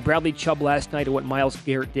 behind Bradley Chubb last night and what Myles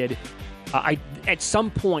Garrett did. At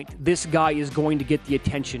some point, this guy is going to get the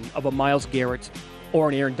attention of a Myles Garrett or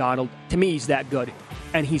an Aaron Donald. To me, he's that good.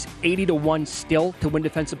 And he's 80 to 1 still to win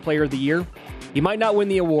Defensive Player of the Year. He might not win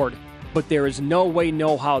the award, but there is no way,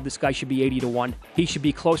 no how this guy should be 80 to 1. He should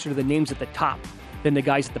be closer to the names at the top than the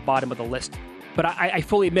guys at the bottom of the list. But I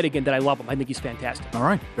fully admit again that I love him. I think he's fantastic. All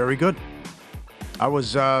right, very good. I was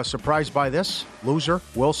surprised by this. Loser,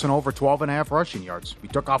 Wilson over 12.5 rushing yards. He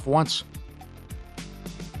took off once.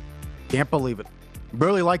 Can't believe it.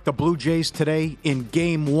 Really like the Blue Jays today in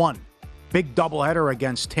Game 1. Big doubleheader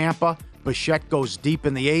against Tampa. Bichette goes deep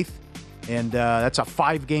in the 8th, and that's a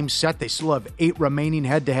 5-game set. They still have 8 remaining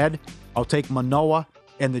head-to-head. I'll take Manoah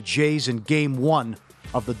and the Jays in Game 1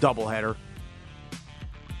 of the doubleheader.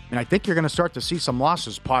 And I think you're going to start to see some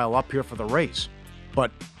losses pile up here for the Rays.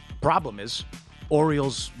 But problem is,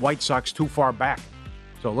 Orioles, White Sox too far back.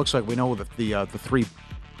 So it looks like we know that the 3,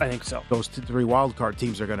 I think so, those 3 wild card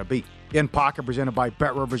teams are going to be. In Pocket, presented by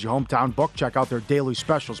BetRivers, your hometown book. Check out their daily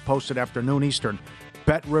specials posted after noon Eastern.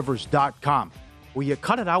 BetRivers.com. Will you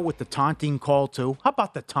cut it out with the taunting call, too? How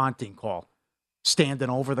about the taunting call? Standing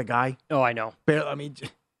over the guy? Oh, I know.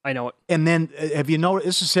 I know it. And then, have you noticed,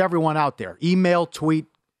 this is everyone out there, email, tweet,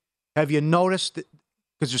 have you noticed,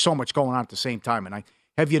 because there's so much going on at the same time, and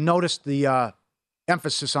have you noticed the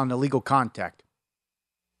emphasis on illegal contact?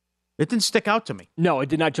 It didn't stick out to me. No, it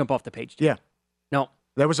did not jump off the page. Yeah. No.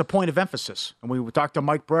 There was a point of emphasis. And we talked to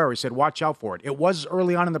Mike Brewer. He said, watch out for it. It was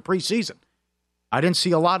early on in the preseason. I didn't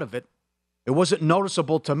see a lot of it. It wasn't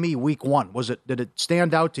noticeable to me week one. Did it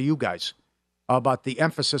stand out to you guys about the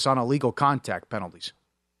emphasis on illegal contact penalties?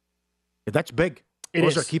 That's big.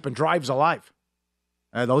 Those are keeping drives alive.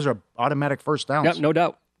 Those are automatic first downs. Yep, no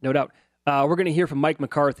doubt. No doubt. We're going to hear from Mike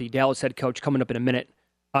McCarthy, Dallas head coach, coming up in a minute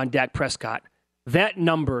on Dak Prescott. That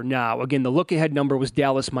number now, again, the look-ahead number was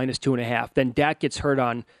Dallas -2.5. Then Dak gets hurt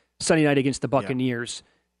on Sunday night against the Buccaneers.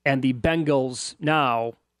 Yeah. And the Bengals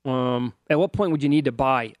now, at what point would you need to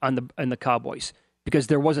buy on the Cowboys? Because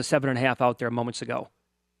there was a 7.5 out there moments ago.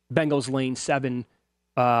 Bengals lane 7,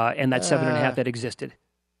 and that 7.5 that existed.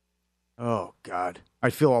 Oh, God.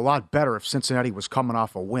 I'd feel a lot better if Cincinnati was coming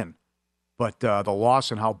off a win. But the loss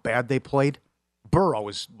and how bad they played, Burrow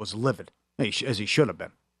was livid, as he should have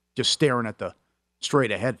been. Just staring at the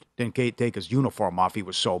straight ahead. Didn't take his uniform off. He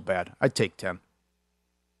was so bad. I'd take 10.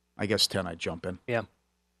 I guess 10 I'd jump in. Yeah.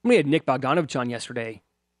 We had Nick Bogdanovich on yesterday,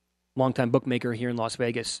 longtime bookmaker here in Las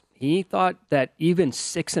Vegas. He thought that even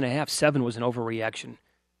 6.5, 7 was an overreaction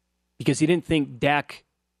because he didn't think Dak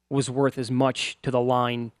was worth as much to the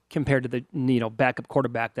line compared to the backup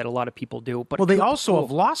quarterback that a lot of people do. But they also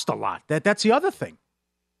have lost a lot. That's the other thing.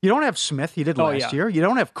 You don't have Smith. He did last year. You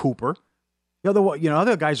don't have Cooper. The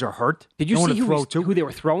other guys are hurt. Did you see who they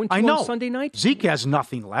were throwing to on Sunday night? Zeke has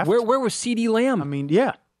nothing left. Where was CeeDee Lamb? I mean,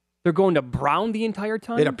 yeah. They're going to Brown the entire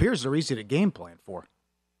time? It appears they're easy to game plan for.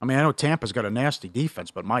 I mean, I know Tampa's got a nasty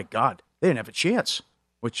defense, but my God, they didn't have a chance,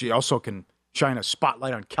 which also can shine a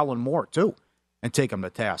spotlight on Kellen Moore, too, and take him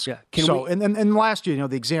to task. Yeah. And last year,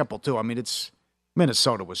 the example, too, I mean,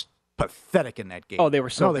 Minnesota was pathetic in that game. Oh, they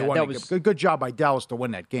were so bad. That was good job by Dallas to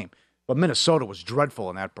win that game. But Minnesota was dreadful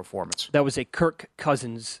in that performance. That was a Kirk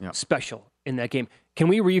Cousins special in that game. Can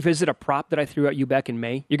we revisit a prop that I threw at you back in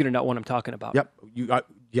May? You're going to know what I'm talking about. Yep.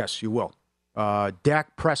 Yes, you will.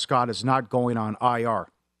 Dak Prescott is not going on IR.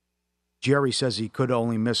 Jerry says he could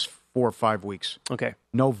only miss 4 or 5 weeks. Okay.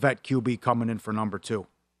 No vet QB coming in for number 2.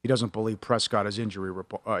 He doesn't believe Prescott is injury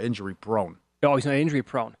prone. Oh, he's not injury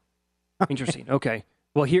prone. Interesting. Okay.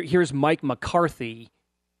 Well, here's Mike McCarthy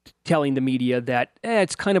telling the media that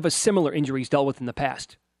it's kind of a similar injury he's dealt with in the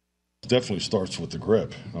past. It definitely starts with the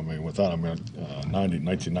grip. I mean,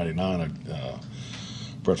 1999,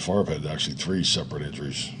 Brett Favre had actually 3 separate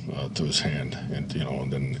injuries to his hand, and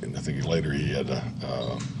then I think later he had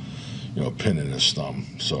a pin in his thumb.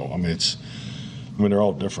 So I mean, they're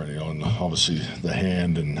all different, and obviously the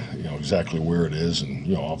hand and exactly where it is,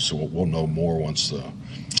 and obviously we'll know more once the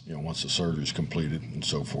surgery's completed and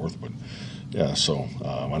so forth. But yeah, so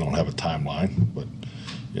I don't have a timeline, but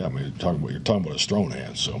yeah, I mean you're talking about a strong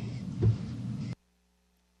hand, so.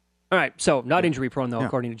 All right, so not injury prone though,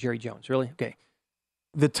 according to Jerry Jones. Really? Okay.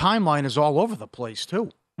 The timeline is all over the place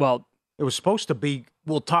too. Well, it was supposed to be.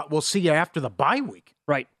 We'll see you after the bye week.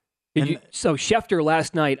 Right. So Schefter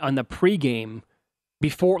last night on the pregame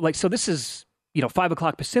before, so this is 5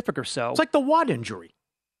 o'clock Pacific or so. It's like the Watt injury.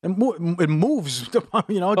 It moves. It's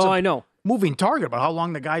I know. Moving target about how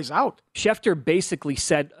long the guy's out. Schefter basically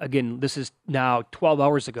said, again, this is now 13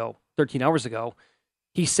 hours ago.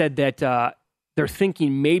 He said that they're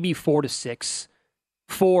thinking maybe 4 to 6.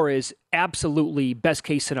 4 is absolutely best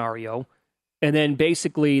case scenario. And then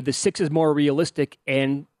basically the 6 is more realistic,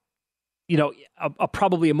 and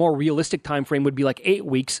probably a more realistic time frame would be like 8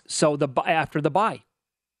 weeks. So after the bye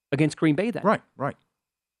against Green Bay then. Right.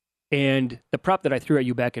 And the prop that I threw at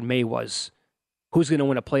you back in May was, who's going to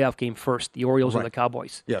win a playoff game first, the Orioles or the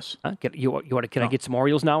Cowboys? Yes. Huh? Can I get some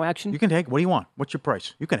Orioles now action? You can take. What do you want? What's your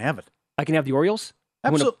price? You can have it. I can have the Orioles?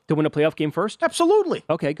 Absolutely. To win a playoff game first? Absolutely.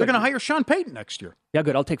 Okay, good. They're going to hire Sean Payton next year. Yeah,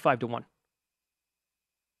 good. I'll take 5 to 1.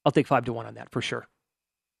 I'll take 5 to 1 on that for sure.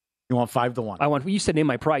 You want 5 to 1? You said name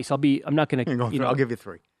my price. I'm not going to. I'll give you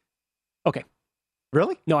 3. Okay.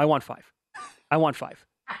 Really? No, I want 5.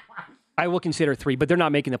 I will consider 3, but they're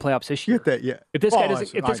not making the playoffs this year. You get that, yeah. If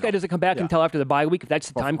this guy doesn't come back until after the bye week, if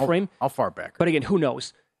that's the time frame, how far back? But again, who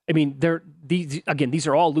knows? I mean, these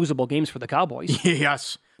are all losable games for the Cowboys.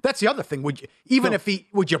 Yes, that's the other thing. Would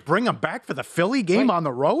you bring him back for the Philly game on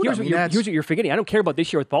the road? Here's what you're forgetting. I don't care about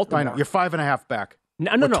this year with Baltimore. I know you're 5.5 back.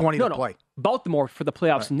 No. 20 to play. Baltimore for the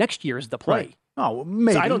playoffs next year is the play. Right. Oh, well,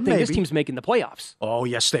 maybe. So I don't think this team's making the playoffs. Oh,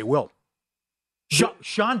 yes, they will.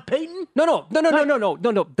 Sean Payton? No.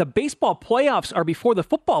 The baseball playoffs are before the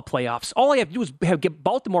football playoffs. All I have to do is get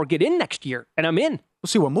Baltimore get in next year, and I'm in. We'll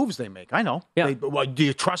see what moves they make. I know. Yeah. Do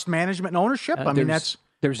you trust management and ownership? I mean,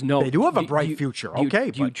 there's no. They do have a bright future.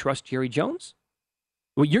 Do you trust Jerry Jones?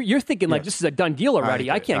 Well, you're thinking like this is a done deal already.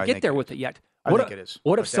 I can't get there with it yet. I think it is.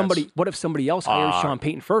 What if somebody else hires Sean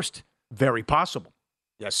Payton first? Very possible.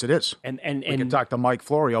 Yes, it is. And we can talk to Mike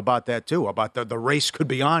Florio about that too. About the race could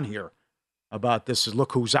be on here. About this is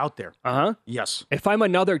look who's out there. Yes. If I'm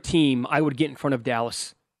another team, I would get in front of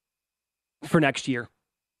Dallas for next year.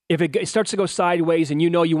 If it starts to go sideways and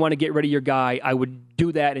you want to get rid of your guy, I would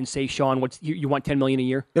do that and say, Sean, you want $10 million a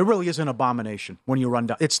year? It really is an abomination when you run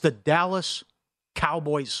down. It's the Dallas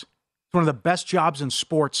Cowboys. It's one of the best jobs in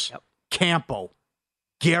sports. Yep. Campo,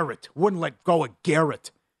 Garrett wouldn't let go of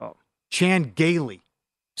Garrett. Chan Gailey.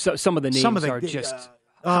 So some of the names are just.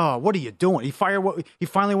 What are you doing? He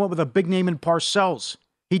finally went with a big name in Parcells.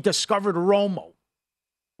 He discovered Romo.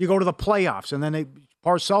 You go to the playoffs, and then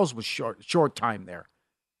Parcells was short time there.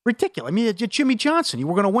 Ridiculous. I mean, Jimmy Johnson, you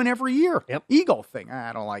were going to win every year. Yep. Ego thing.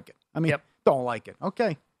 I don't like it. Don't like it.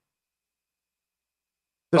 Okay.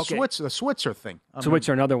 The Switzer thing.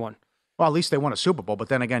 Switzer, another one. Well, at least they won a Super Bowl, but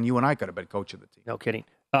then again, you and I could have been coach of the team. No kidding.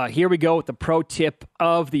 Here we go with the pro tip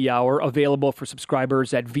of the hour, available for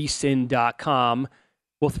subscribers at vsin.com.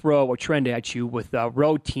 We'll throw a trend at you with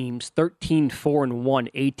road teams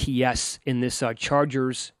 13-4-1 ATS in this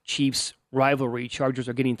Chargers-Chiefs rivalry. Chargers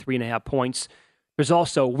are getting 3.5 points. There's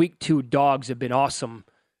also week 2 dogs have been awesome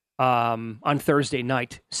on Thursday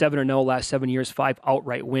night. 7-0 last 7 years, 5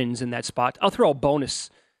 outright wins in that spot. I'll throw a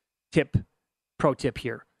bonus pro tip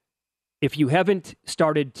here. If you haven't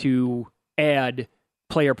started to add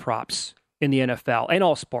player props in the NFL and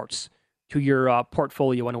all sports to your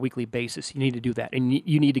portfolio on a weekly basis, you need to do that. And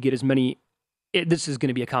you need to get as many, this is going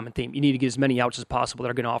to be a common theme, you need to get as many outs as possible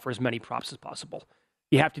that are going to offer as many props as possible.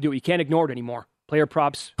 You have to do it. You can't ignore it anymore. Player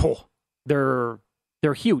props, they're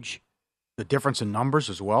huge. The difference in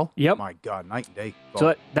numbers as well? Yep. My God, night and day.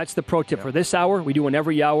 So that's the pro tip for this hour. We do one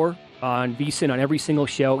every hour on VSiN on every single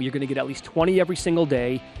show. You're going to get at least 20 every single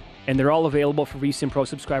day. And they're all available for VSiN Pro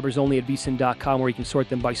subscribers only at vsin.com, where you can sort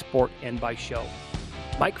them by sport and by show.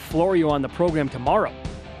 Mike Florio on the program tomorrow.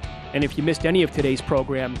 And if you missed any of today's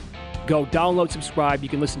program, go download, subscribe. You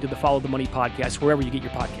can listen to the Follow the Money podcast wherever you get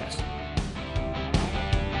your podcasts.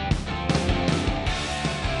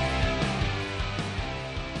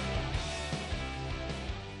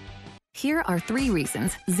 Here are 3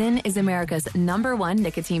 reasons Zyn is America's #1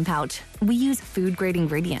 nicotine pouch. We use food-grade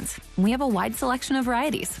ingredients. We have a wide selection of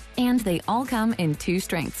varieties. And they all come in 2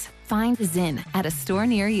 strengths. Find Zyn at a store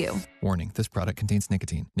near you. Warning, this product contains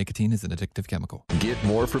nicotine. Nicotine is an addictive chemical. Get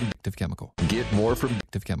more from Addictive chemical. Get more from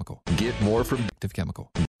Addictive chemical. Get more from Addictive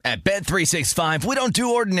chemical. At Bet365, we don't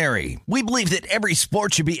do ordinary. We believe that every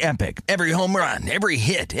sport should be epic. Every home run, every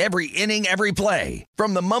hit, every inning, every play.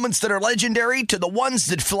 From the moments that are legendary to the ones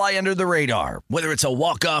that fly under the radar. Whether it's a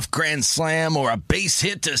walk-off grand slam or a base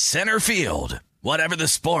hit to center field. Whatever the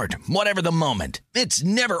sport, whatever the moment, it's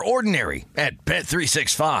never ordinary at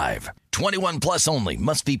Bet365. 21 plus only.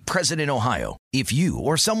 Must be present in Ohio. If you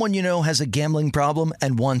or someone you know has a gambling problem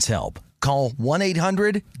and wants help, call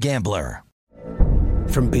 1-800-GAMBLER.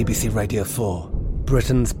 From BBC Radio 4,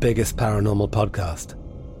 Britain's biggest paranormal podcast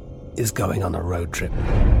is going on a road trip.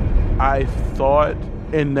 I thought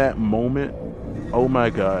in that moment, oh my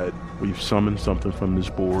God, we've summoned something from this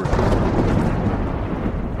board.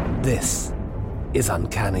 This is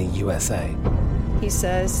Uncanny USA. He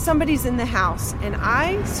says, somebody's in the house, and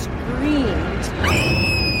I screamed.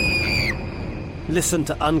 Listen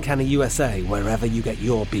to Uncanny USA wherever you get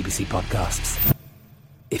your BBC podcasts,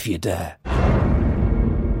 if you dare.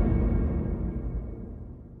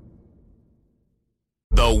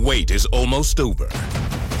 The wait is almost over.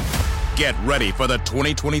 Get ready for the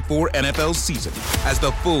 2024 NFL season as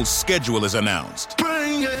the full schedule is announced.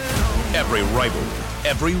 Every rivalry,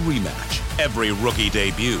 every rematch, every rookie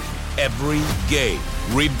debut, every game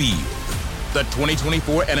revealed. The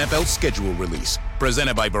 2024 NFL schedule release,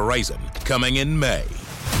 presented by Verizon, coming in May.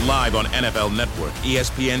 Live on NFL Network,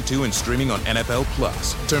 ESPN2, and streaming on NFL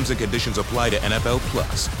Plus. Terms and conditions apply to NFL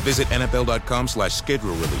Plus. Visit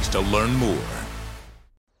NFL.com/schedule release to learn more.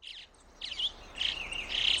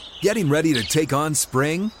 Getting ready to take on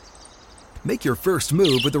spring? Make your first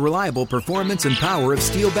move with the reliable performance and power of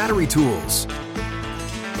Steel battery tools.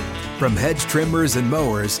 From hedge trimmers and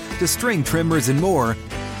mowers to string trimmers and more,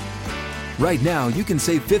 right now you can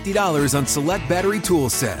save $50 on select battery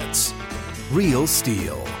tool sets. Real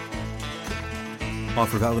Steel.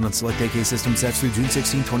 Offer valid on select AK system sets through June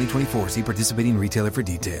 16, 2024. See participating retailer for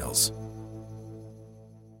details.